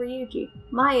call Ryuji.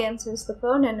 Mai answers the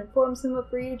phone and informs him of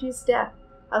Ryuji's death.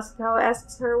 Asakawa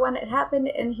asks her when it happened,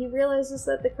 and he realizes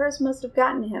that the curse must have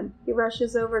gotten him. He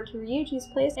rushes over to Ryuji's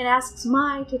place and asks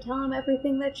Mai to tell him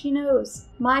everything that she knows.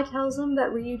 Mai tells him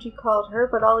that Ryuji called her,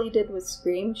 but all he did was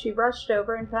scream. She rushed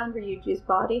over and found Ryuji's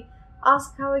body.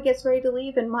 Asakawa gets ready to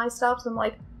leave, and Mai stops him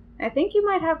like, I think you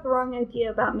might have the wrong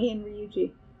idea about me and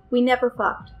Ryuji. We never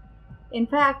fucked. In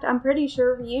fact, I'm pretty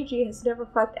sure Ryuji has never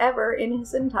fucked ever in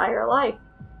his entire life.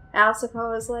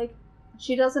 Asakawa's like,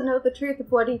 she doesn't know the truth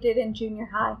of what he did in junior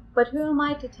high, but who am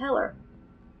I to tell her?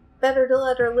 Better to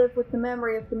let her live with the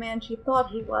memory of the man she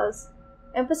thought he was.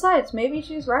 And besides, maybe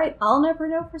she's right. I'll never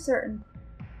know for certain.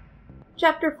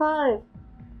 Chapter 5.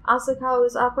 Asakawa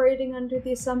is operating under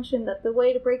the assumption that the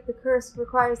way to break the curse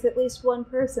requires at least one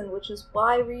person, which is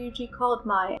why Ryuji called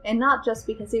Mai, and not just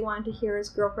because he wanted to hear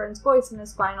his girlfriend's voice in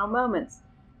his final moments.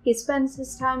 He spends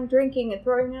his time drinking and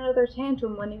throwing another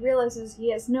tantrum when he realizes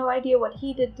he has no idea what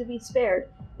he did to be spared.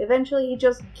 Eventually he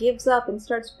just gives up and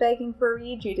starts begging for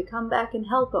Ryuji to come back and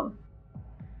help him.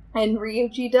 And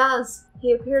Ryuji does.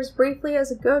 He appears briefly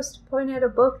as a ghost to point out a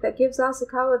book that gives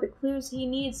Asakawa the clues he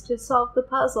needs to solve the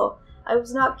puzzle. I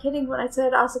was not kidding when I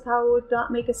said Asakawa would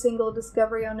not make a single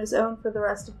discovery on his own for the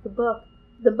rest of the book.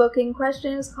 The book in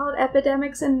question is called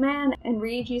Epidemics in Man, and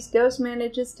Ryuji's ghost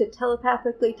manages to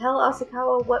telepathically tell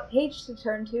Asakawa what page to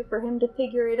turn to for him to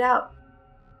figure it out.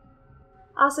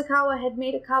 Asakawa had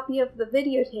made a copy of the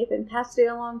videotape and passed it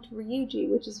along to Ryuji,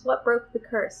 which is what broke the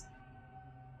curse.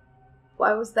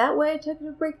 Why was that way I took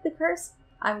to break the curse?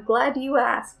 I'm glad you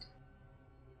asked.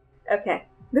 Okay,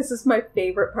 this is my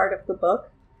favorite part of the book.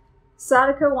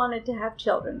 Sadako wanted to have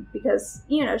children because,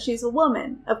 she's a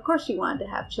woman. Of course she wanted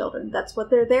to have children. That's what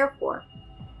they're there for.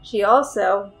 She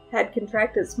also had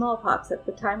contracted smallpox at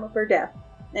the time of her death.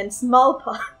 And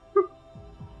smallpox,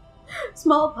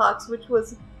 which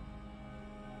was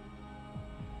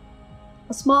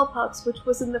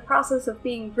in the process of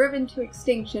being driven to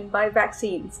extinction by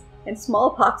vaccines. And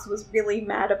smallpox was really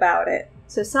mad about it.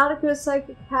 So Sadako's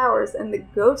psychic powers and the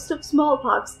ghost of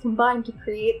smallpox combined to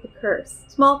create the curse.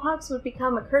 Smallpox would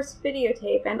become a cursed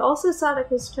videotape and also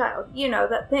Sadako's child,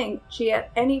 that thing she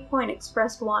at any point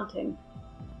expressed wanting.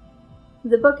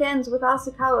 The book ends with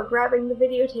Asakawa grabbing the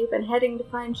videotape and heading to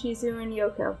find Shizu and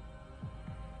Yoko.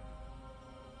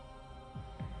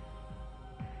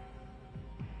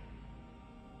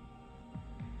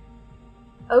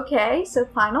 Okay, so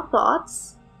final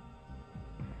thoughts.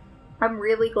 I'm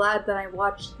really glad that I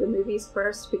watched the movies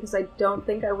first because I don't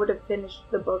think I would have finished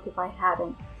the book if I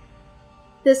hadn't.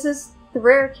 This is the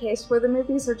rare case where the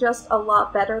movies are just a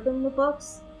lot better than the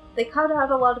books. They cut out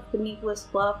a lot of the needless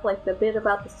fluff, like the bit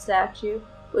about the statue,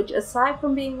 which aside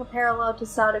from being a parallel to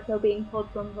Sadako being pulled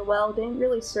from the well, didn't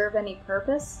really serve any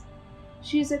purpose.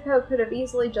 Shizuko could have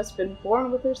easily just been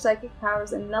born with her psychic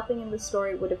powers and nothing in the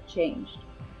story would have changed.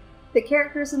 The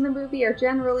characters in the movie are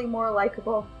generally more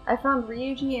likable. I found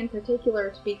Ryuji in particular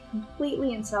to be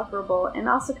completely insufferable, and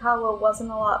Asakawa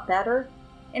wasn't a lot better.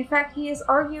 In fact, he is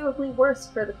arguably worse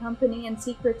for the company and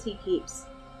secrets he keeps.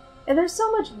 And there's so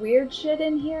much weird shit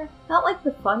in here. Not like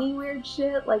the funny weird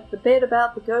shit, like the bit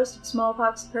about the ghost of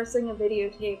smallpox cursing a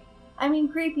videotape. I mean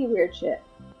creepy weird shit.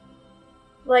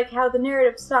 Like how the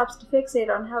narrative stops to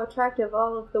fixate on how attractive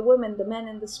all of the women the men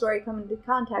in the story come into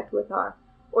contact with are.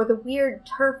 Or the weird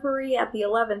turfery at the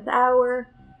 11th hour,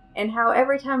 and how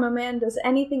every time a man does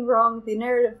anything wrong, the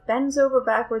narrative bends over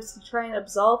backwards to try and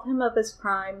absolve him of his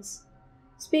crimes.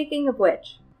 Speaking of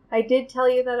which, I did tell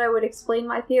you that I would explain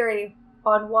my theory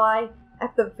on why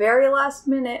At the very last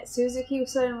minute, Suzuki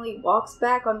suddenly walks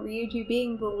back on Ryuji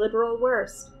being the literal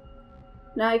worst.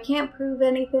 Now, I can't prove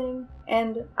anything,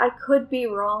 and I could be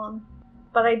wrong,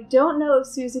 but I don't know if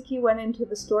Suzuki went into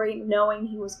the story knowing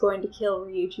he was going to kill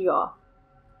Ryuji off.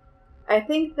 I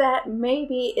think that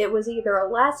maybe it was either a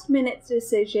last-minute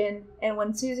decision, and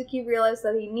when Suzuki realized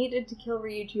that he needed to kill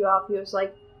Ryuji off, he was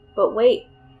like, but wait,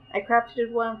 I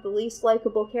crafted one of the least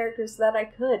likable characters that I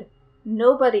could.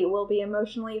 Nobody will be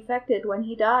emotionally affected when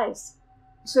he dies.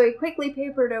 So he quickly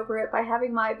papered over it by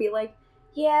having Mai be like,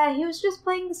 yeah, he was just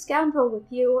playing the scoundrel with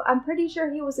you. I'm pretty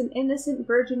sure he was an innocent,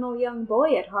 virginal young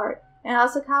boy at heart. And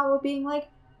Asakawa being like,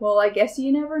 well, I guess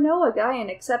you never know a guy, and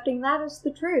accepting that as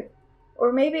the truth.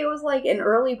 Or maybe it was like an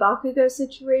early Bakugo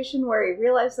situation where he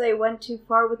realized they went too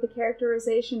far with the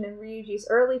characterization in Ryuji's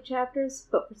early chapters,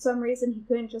 but for some reason he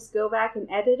couldn't just go back and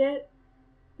edit it.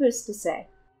 Who's to say?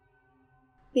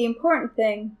 The important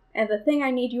thing, and the thing I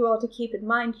need you all to keep in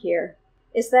mind here,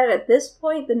 is that at this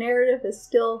point the narrative is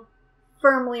still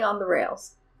firmly on the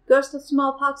rails. Ghost of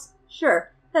Smallpox?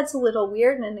 Sure, that's a little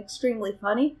weird and extremely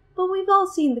funny, but we've all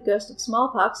seen the Ghost of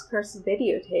Smallpox curse the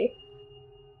videotape.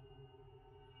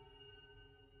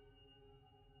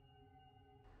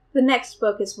 The next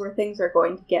book is where things are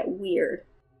going to get weird.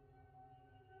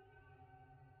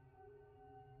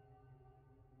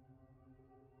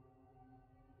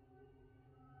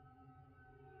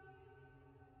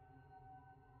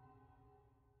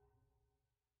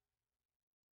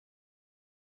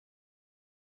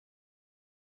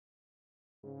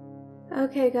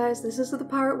 Okay guys, this is the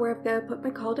part where I've got to put my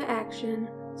call to action.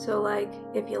 So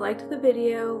if you liked the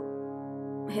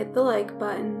video, hit the like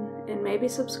button and maybe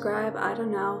subscribe, I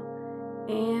don't know.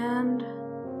 And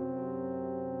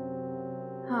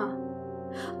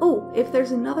oh, if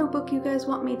there's another book you guys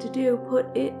want me to do, put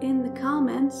it in the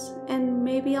comments and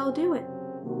maybe I'll do it.